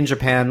weird made in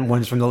Japan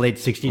ones from the late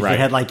 60s that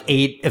had like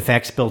 8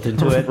 effects built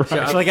into it. Right. So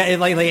like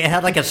it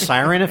had like a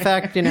siren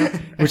effect,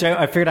 which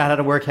I figured out how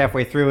to work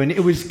halfway through. And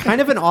it was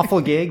kind of an awful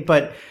gig,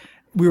 but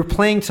we were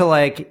playing to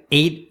like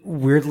 8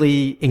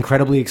 weirdly,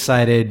 incredibly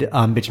excited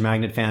Bitch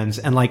Magnet fans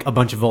and like a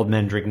bunch of old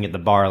men drinking at the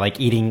bar, like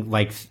eating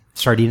like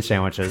sardine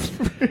sandwiches.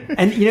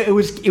 And it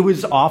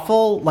was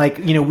awful. Like,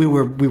 we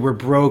were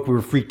broke, we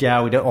were freaked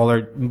out, we had all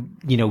our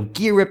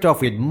gear ripped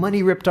off, we had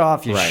money ripped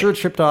off,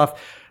 shirts ripped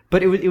off.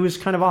 But it was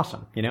kind of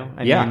awesome, I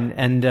mean,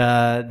 and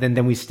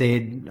then we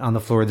stayed on the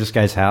floor of this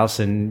guy's house,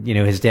 and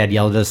his dad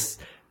yelled at us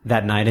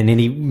that night, and then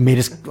he made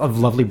us a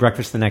lovely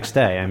breakfast the next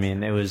day. I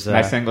mean, it was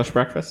nice English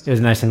breakfast. It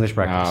was a nice English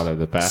breakfast. Oh, they're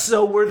the best.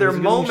 So were there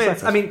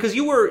moments? I mean, because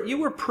you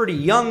were pretty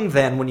young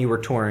then when you were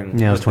touring.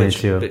 Yeah, I was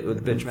 22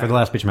 with Bitch for the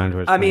last Bitch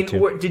Magnet. I mean,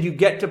 did you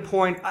get to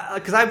point?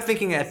 Because I'm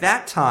thinking at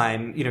that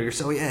time, you're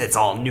so it's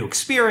all new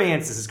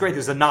experience. This is great.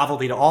 There's a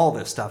novelty to all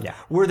this stuff. Yeah.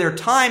 Were there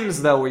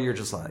times though where you're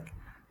just like,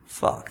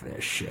 fuck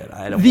this shit?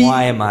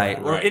 Why am I?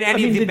 Or in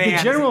any of the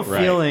bands, the general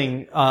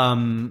feeling.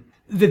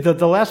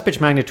 The last Bitch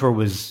Magnet tour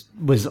was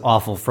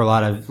awful for a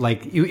lot of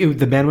like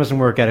the band wasn't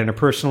working out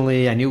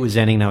interpersonally. I knew it was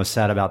ending, and I was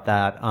sad about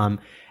that. And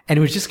it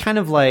was just kind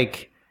of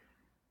like,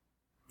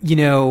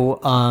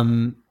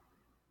 when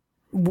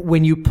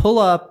you pull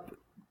up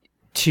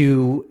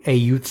to a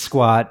youth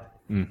squat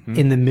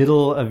in the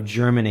middle of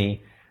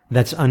Germany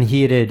that's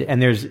unheated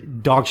and there's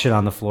dog shit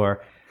on the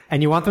floor,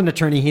 and you want them to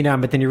turn the heat on,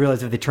 but then you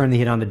realize if they turn the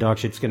heat on, the dog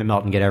shit's going to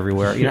melt and get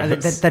everywhere.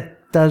 That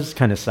does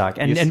kind of suck.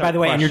 And by the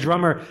way, and your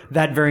drummer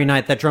that very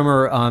night,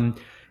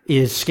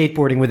 is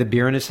skateboarding with a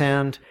beer in his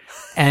hand,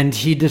 and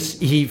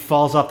he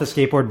falls off the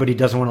skateboard, but he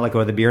doesn't want to let go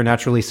of the beer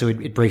naturally, so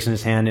it breaks in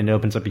his hand and it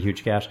opens up a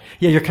huge gash.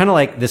 Yeah, you're kind of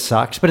like, this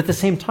sucks, but at the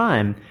same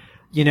time,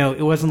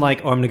 it wasn't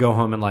like, oh, I'm going to go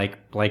home and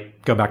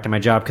like go back to my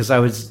job, because I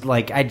was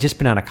like, I'd just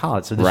been out of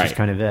college, so this was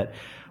kind of it.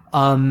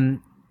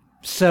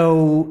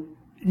 So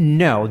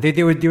no,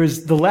 there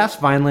was the last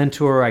Vineland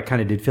tour. I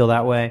kind of did feel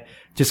that way,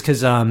 just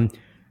because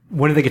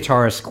one of the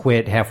guitarists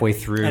quit halfway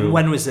through. And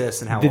when was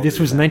this? And how? This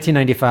was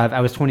 1995. I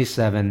was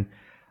 27.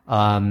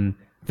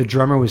 The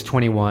drummer was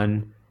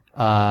 21,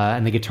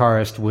 and the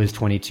guitarist was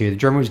 22. The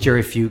drummer was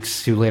Jerry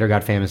Fuchs, who later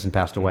got famous and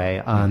passed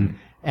away.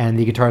 And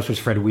the guitarist was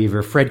Fred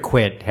Weaver. Fred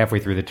quit halfway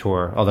through the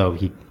tour, although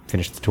he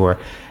finished the tour.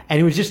 And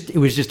it was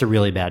just a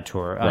really bad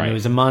tour. It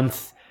was a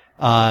month.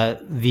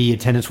 The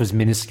attendance was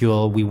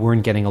minuscule. We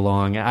weren't getting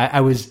along.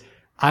 I was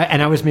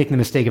making the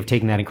mistake of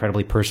taking that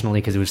incredibly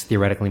personally, because it was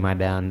theoretically my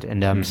band.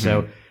 And,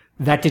 so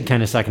that did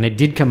kind of suck. And I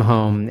did come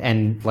home,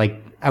 and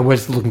like, I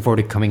was looking forward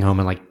to coming home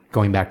and like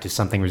going back to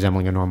something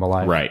resembling a normal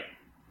life. Right.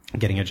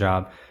 Getting a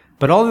job.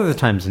 But all other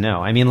times,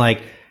 no. I mean,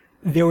 like,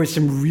 there were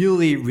some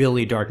really,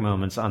 really dark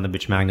moments on the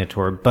Bitch Magnet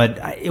tour, but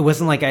it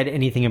wasn't like I had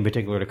anything in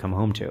particular to come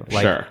home to.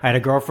 Like, I had a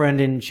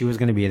girlfriend, and she was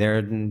going to be there,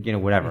 and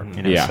whatever.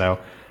 Yeah. So,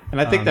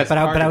 and I think that's. But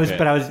I was.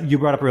 You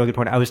brought up a really good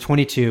point. I was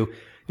 22.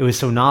 It was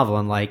so novel,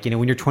 and like,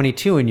 when you're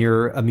 22 and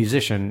you're a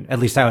musician, at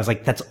least I was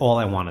like, that's all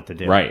I wanted to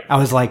do. Right. I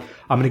was like,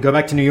 I'm going to go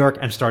back to New York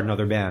and start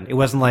another band. It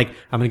wasn't like,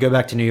 I'm going to go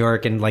back to New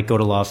York and like go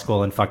to law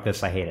school and fuck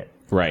this, I hate it.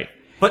 Right.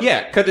 But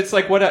yeah, because it's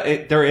like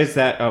there is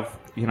that of,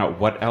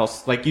 what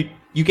else? Like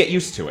you get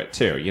used to it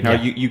too. You know,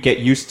 you get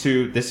used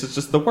to, this is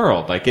just the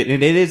world. Like it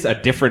is a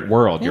different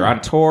world. You're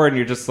on tour and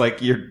you're just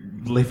like, you're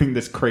living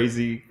this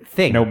crazy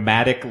thing,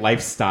 nomadic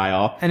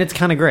lifestyle. And it's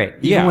kind of great.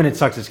 Even when it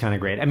sucks, it's kind of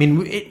great. I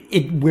mean,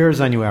 it wears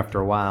on you after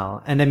a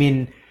while. And I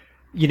mean,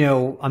 you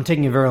know, I'm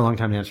taking a very long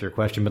time to answer your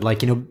question, but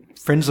like, you know,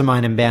 friends of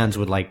mine in bands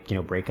would like, you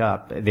know, break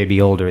up. They'd be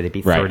older, they'd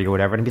be 30 or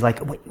whatever, and be like,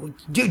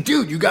 dude,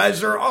 you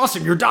guys are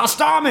awesome. You're Das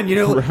Damen, you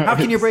know, how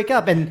can you break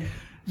up? And,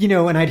 you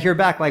know, and I'd hear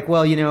back like,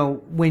 well, you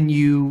know, when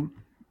you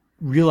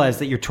realize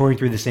that you're touring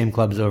through the same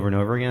clubs over and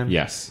over again.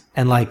 Yes.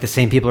 And like the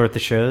same people are at the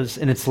shows,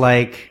 and it's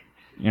like,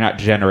 you're not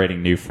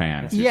generating new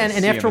fans. Yeah,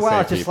 and after a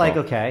while, it's just like,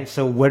 okay,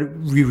 so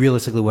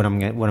realistically, what am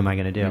I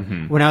going to do?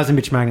 Mm-hmm. When I was in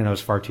Bitch Magnet, I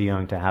was far too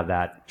young to have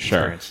that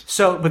experience.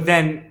 So, but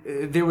then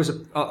there was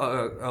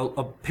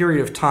a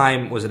period of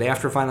time, was it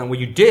after Final, where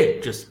you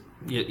did just,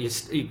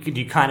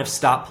 you kind of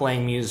stop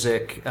playing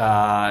music in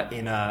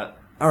a,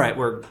 all right,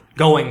 we're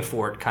going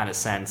for it kind of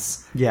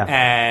sense. Yeah.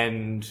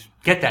 And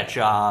get that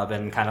job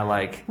and kind of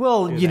like...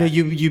 Well, you know,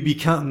 you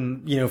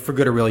become, you know, for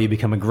good or ill, you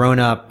become a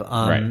grown-up.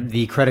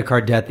 The credit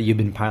card debt that you've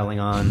been piling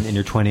on in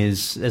your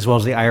 20s, as well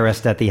as the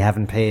IRS debt that you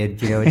haven't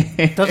paid, you know,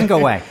 it doesn't go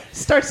away.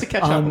 Starts to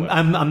catch up with.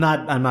 I'm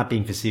not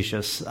being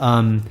facetious.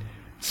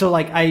 So,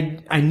 like,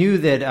 I knew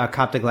that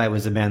Coptic Light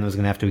was a band that was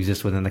going to have to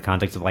exist within the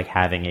context of, like,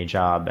 having a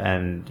job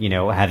and, you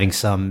know, having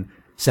some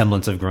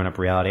semblance of grown-up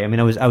reality. I mean,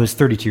 I was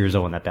 32 years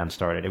old when that band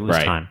started. It was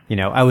time. You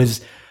know,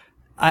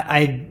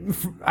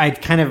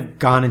 I'd kind of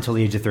gone until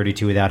the age of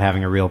 32 without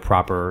having a real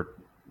proper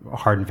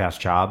hard and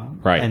fast job.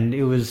 Right. And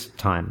it was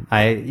time.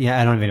 I don't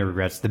have any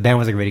regrets. The band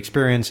was a great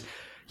experience.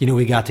 You know,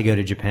 we got to go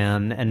to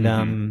Japan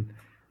and,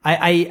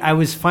 I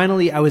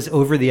was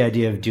over the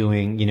idea of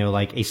doing, you know,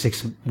 like a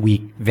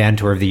 6-week van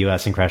tour of the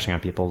US and crashing on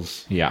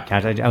people's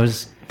couch. I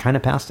was kind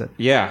of past it.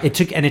 Yeah. It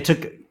took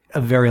a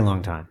very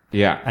long time.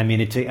 Yeah. I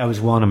mean, I was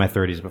well into my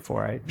 30s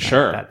before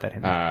that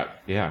hit me.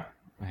 Yeah.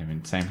 I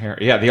mean, same here.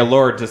 Yeah, the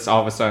allure just all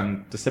of a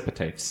sudden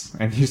dissipates,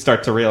 and you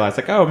start to realize,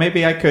 like, oh,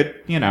 maybe I could,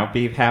 you know,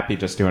 be happy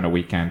just doing a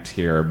weekend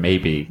here,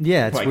 maybe.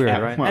 Yeah, it's like,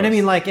 weird, right? Most. And I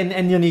mean, like,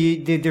 and you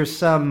know, there's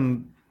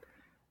some,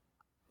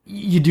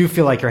 you do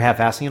feel like you're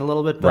half-assing it a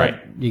little bit, but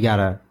you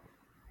gotta.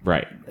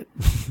 Right.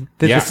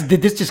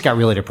 This just got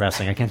really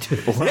depressing. I can't do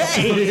it.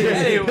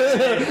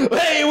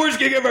 Hey, worst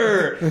gig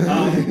ever.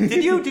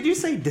 Did you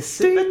say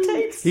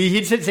dissipates?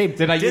 He should say.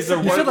 Did I use the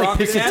word wrong? Like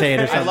precipitate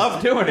or something? I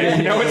love doing it.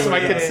 You know, it's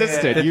my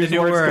consistent. Use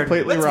words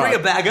completely wrong. Let's bring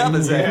it back up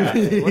and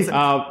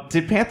say.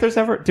 Did Panthers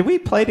ever? Did we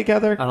play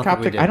together?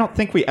 I don't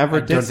think we ever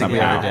did.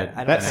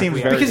 That seems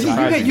very because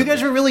you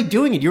guys were really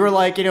doing it. You were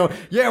like, you know,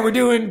 we're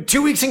doing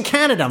 2 weeks in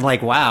Canada. I'm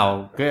like,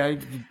 wow.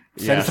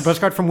 Send us a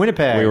postcard from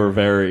Winnipeg. We were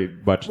very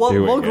much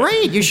doing it.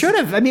 Great. You should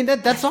have. I mean,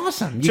 that's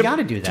awesome. You got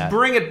to do that. To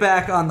bring it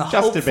back on the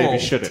hopeful Justin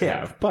maybe shouldn't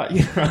have, but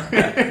you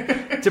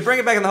know. To bring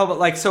it back on the hopeful,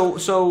 like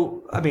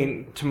so. I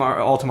mean,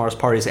 tomorrow's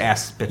parties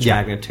asked Bitch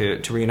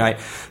Magnet to reunite.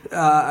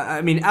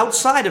 I mean,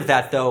 outside of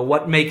that, though,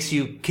 what makes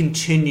you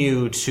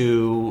continue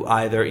to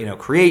either, you know,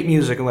 create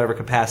music in whatever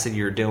capacity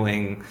you're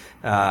doing,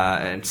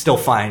 and still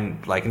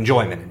find like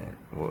enjoyment in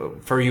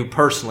it for you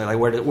personally? Like,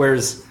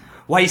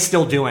 why are you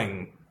still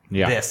doing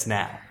this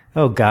now?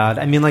 Oh God!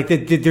 I mean, like,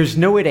 there's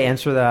no way to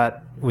answer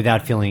that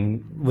without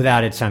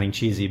it sounding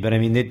cheesy. But I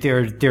mean,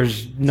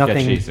 there's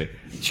nothing. Cheesy.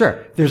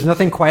 Sure, there's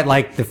nothing quite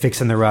like the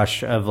fix and the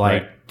rush of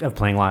of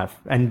playing live.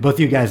 And both of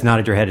you guys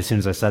nodded your head as soon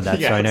as I said that.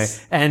 Yes. So I know.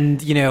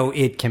 And you know,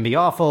 it can be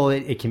awful.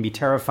 It can be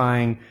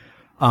terrifying.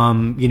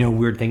 You know,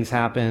 weird things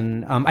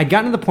happen. I'd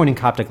gotten to the point in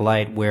Coptic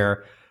Light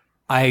where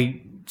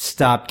I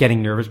stopped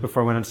getting nervous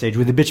before I went on stage.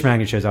 With the Bitch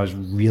Magnet shows, I was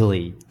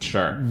really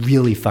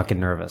fucking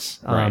nervous.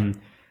 Right.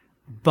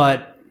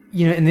 But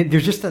you know, and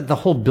there's just the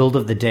whole build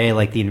of the day,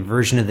 like the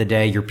inversion of the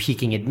day. You're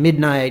peaking at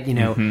midnight. You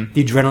know,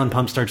 the adrenaline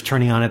pump starts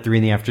turning on at 3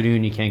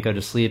 p.m. You can't go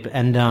to sleep.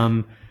 And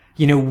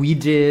you know,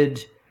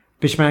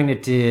 Bitch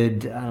Magnet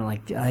did, I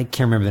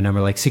can't remember the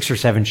number, like 6 or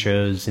 7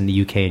 shows in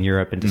the UK and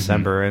Europe in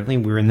December. I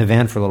think we were in the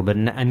van for a little bit.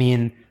 And I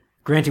mean,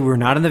 granted, we were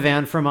not in the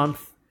van for a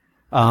month.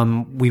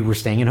 We were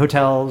staying in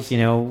hotels. You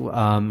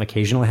know,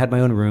 occasionally had my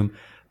own room.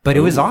 But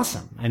it was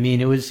awesome. I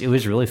mean, it was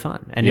really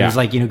fun. And it was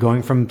like, you know,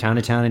 going from town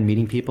to town and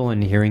meeting people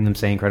and hearing them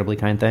say incredibly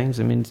kind things.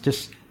 I mean, it's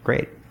just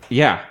great.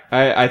 Yeah.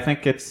 I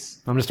think it's...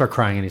 I'm going to start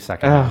crying any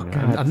second. Oh,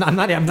 God. I'm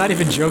not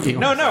even joking.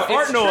 No,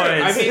 fart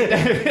noise. I mean,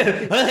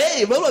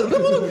 hey,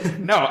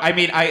 no, I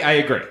mean, I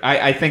agree.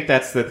 I think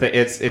that's the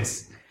thing.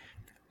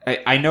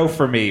 I know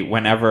for me,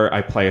 whenever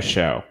I play a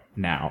show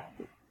now,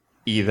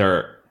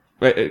 either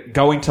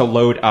going to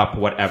load up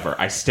whatever,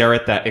 I stare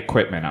at that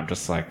equipment. I'm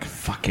just like,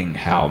 fucking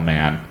hell,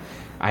 man.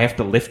 I have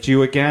to lift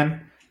you again,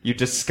 you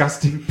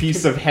disgusting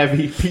piece of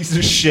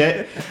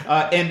shit.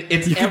 And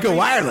it's you could go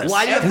wireless.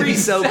 Why are you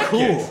so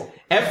cool?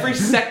 Every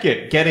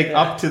second getting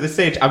up to the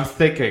stage, I'm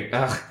thinking,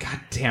 oh, God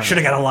damn it. Should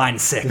have got a line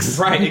 6.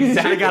 Right,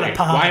 exactly. Got a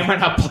pod. Why am I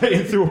not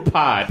playing through a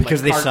pod?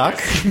 Because they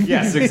suck?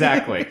 Yes,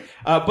 exactly.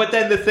 But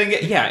then the thing,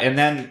 and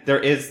then there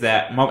is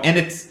that moment, and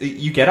it's,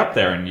 you get up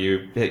there and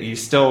you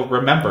still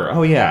remember,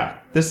 oh yeah,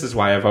 This is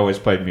why I've always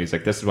played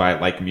music. This is why I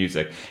like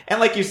music. And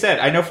like you said,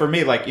 I know for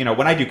me, like,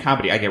 when I do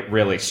comedy, I get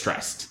really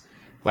stressed.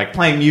 Like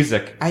playing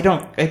music,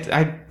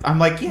 I'm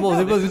like,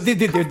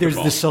 there's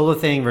the solo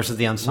thing versus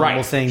the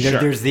ensemble thing.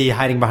 There's the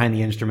hiding behind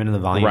the instrument and the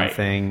volume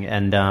thing.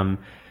 And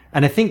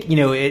I think,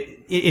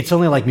 it's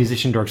only like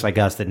musician dorks like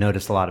us that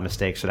notice a lot of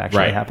mistakes that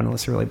actually happen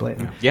unless they're really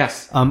blatant.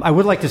 Yes. I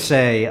would like to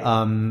say,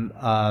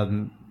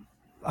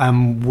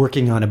 I'm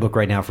working on a book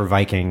right now for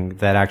Viking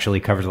that actually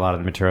covers a lot of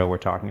the material we're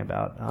talking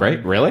about.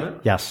 Great, really?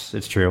 Yes,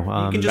 it's true.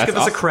 You can just give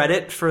us a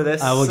credit for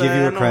this. I will give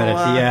you a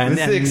credit. Is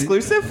it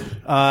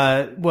exclusive?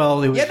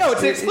 Well, it was. Yeah, no,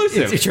 it's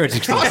exclusive. It's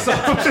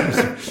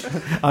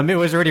exclusive. It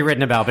was already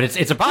written about, but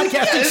it's a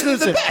podcast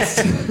exclusive. It's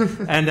the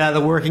best. And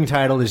the working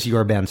title is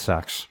Your Band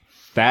Sucks.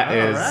 That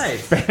is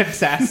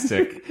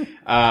fantastic.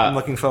 I'm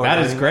looking forward. That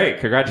is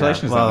great.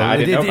 Congratulations on that. I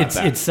didn't know about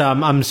that.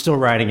 I'm still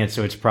writing it,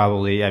 so it's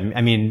probably.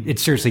 I mean,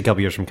 it's seriously a couple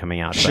years from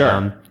coming out.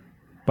 Sure.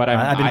 But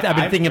I've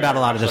been thinking about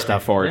a lot of this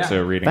stuff. Forward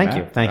to reading. Thank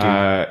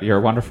you. You're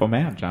a wonderful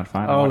man, John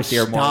Fine. I want to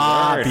hear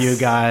more words. You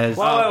guys.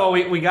 Well,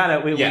 we got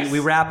it. We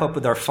wrap up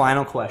with our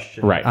final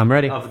question. Right. I'm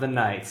ready. Of the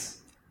night.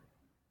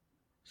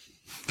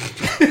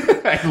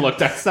 I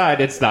looked outside.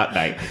 It's not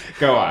night.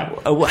 Go on.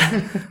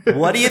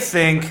 What do you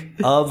think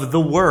of the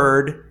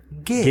word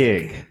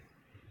gig?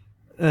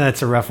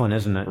 That's a rough one,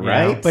 isn't it?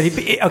 Right. But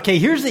okay,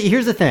 here's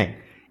the thing.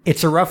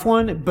 It's a rough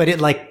one, but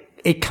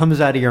it comes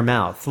out of your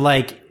mouth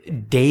like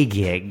day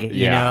gig.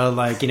 You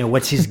know,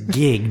 what's his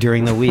gig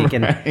during the week?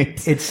 And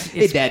it's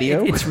hey,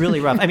 Daddy-o. It's really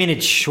rough. I mean,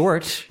 it's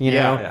short. You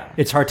know,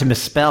 it's hard to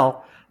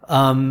misspell.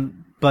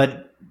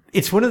 But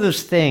it's one of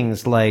those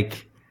things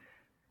like.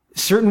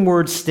 Certain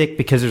words stick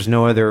because there's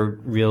no other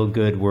real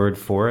good word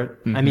for it.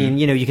 Mm-hmm. I mean,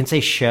 you can say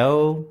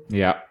show.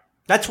 Yeah.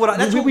 That's what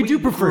we do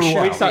prefer show.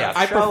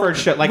 I prefer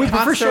show. Like we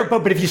concert, prefer show,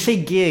 but if you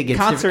say gig, it's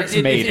concert's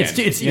maiden.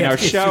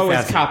 Show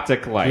is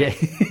Coptic light.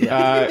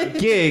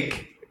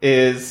 Gig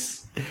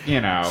is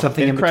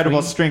something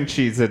incredible string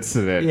cheese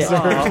incident. Yeah.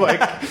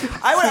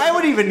 I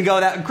would even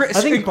go that. I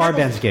think bar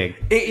band's gig.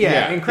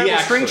 Incredible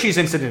string cheese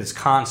incident is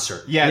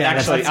concert. Yeah,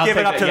 actually, let's give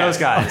it up to those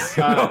guys.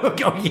 Give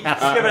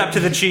it up to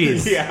the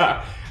cheese.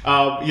 Yeah.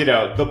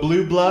 The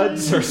Blue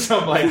Bloods or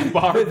some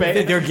bar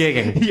band. They're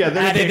gigging. Yeah,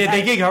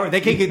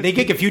 they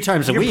gig a few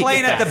times a week. You're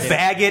playing at the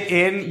Bag It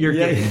Inn. You're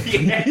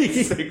gigging.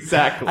 Yes,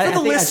 exactly. For the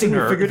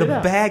listener, the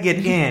Bag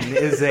It Inn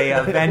is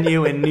a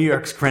venue in New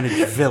York's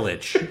Greenwich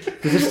Village.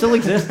 Does it still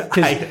exist?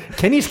 Because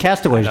Kenny's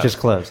Castaways just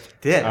closed.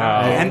 Did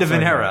end of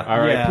an era.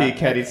 R.I.P.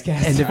 Kenny's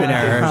Castaways. End of an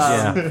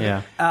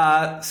era.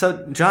 Yeah.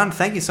 So, John,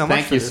 thank you so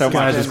much. Thank you so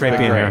much. It's great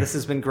being here. This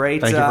has been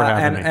great. Thank you for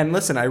having me. And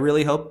listen, I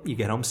really hope you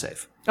get home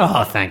safe.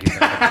 Oh, thank you.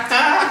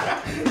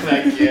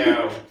 Thank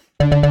you.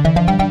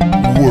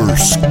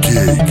 Worst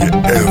gig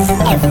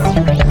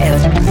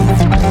ever.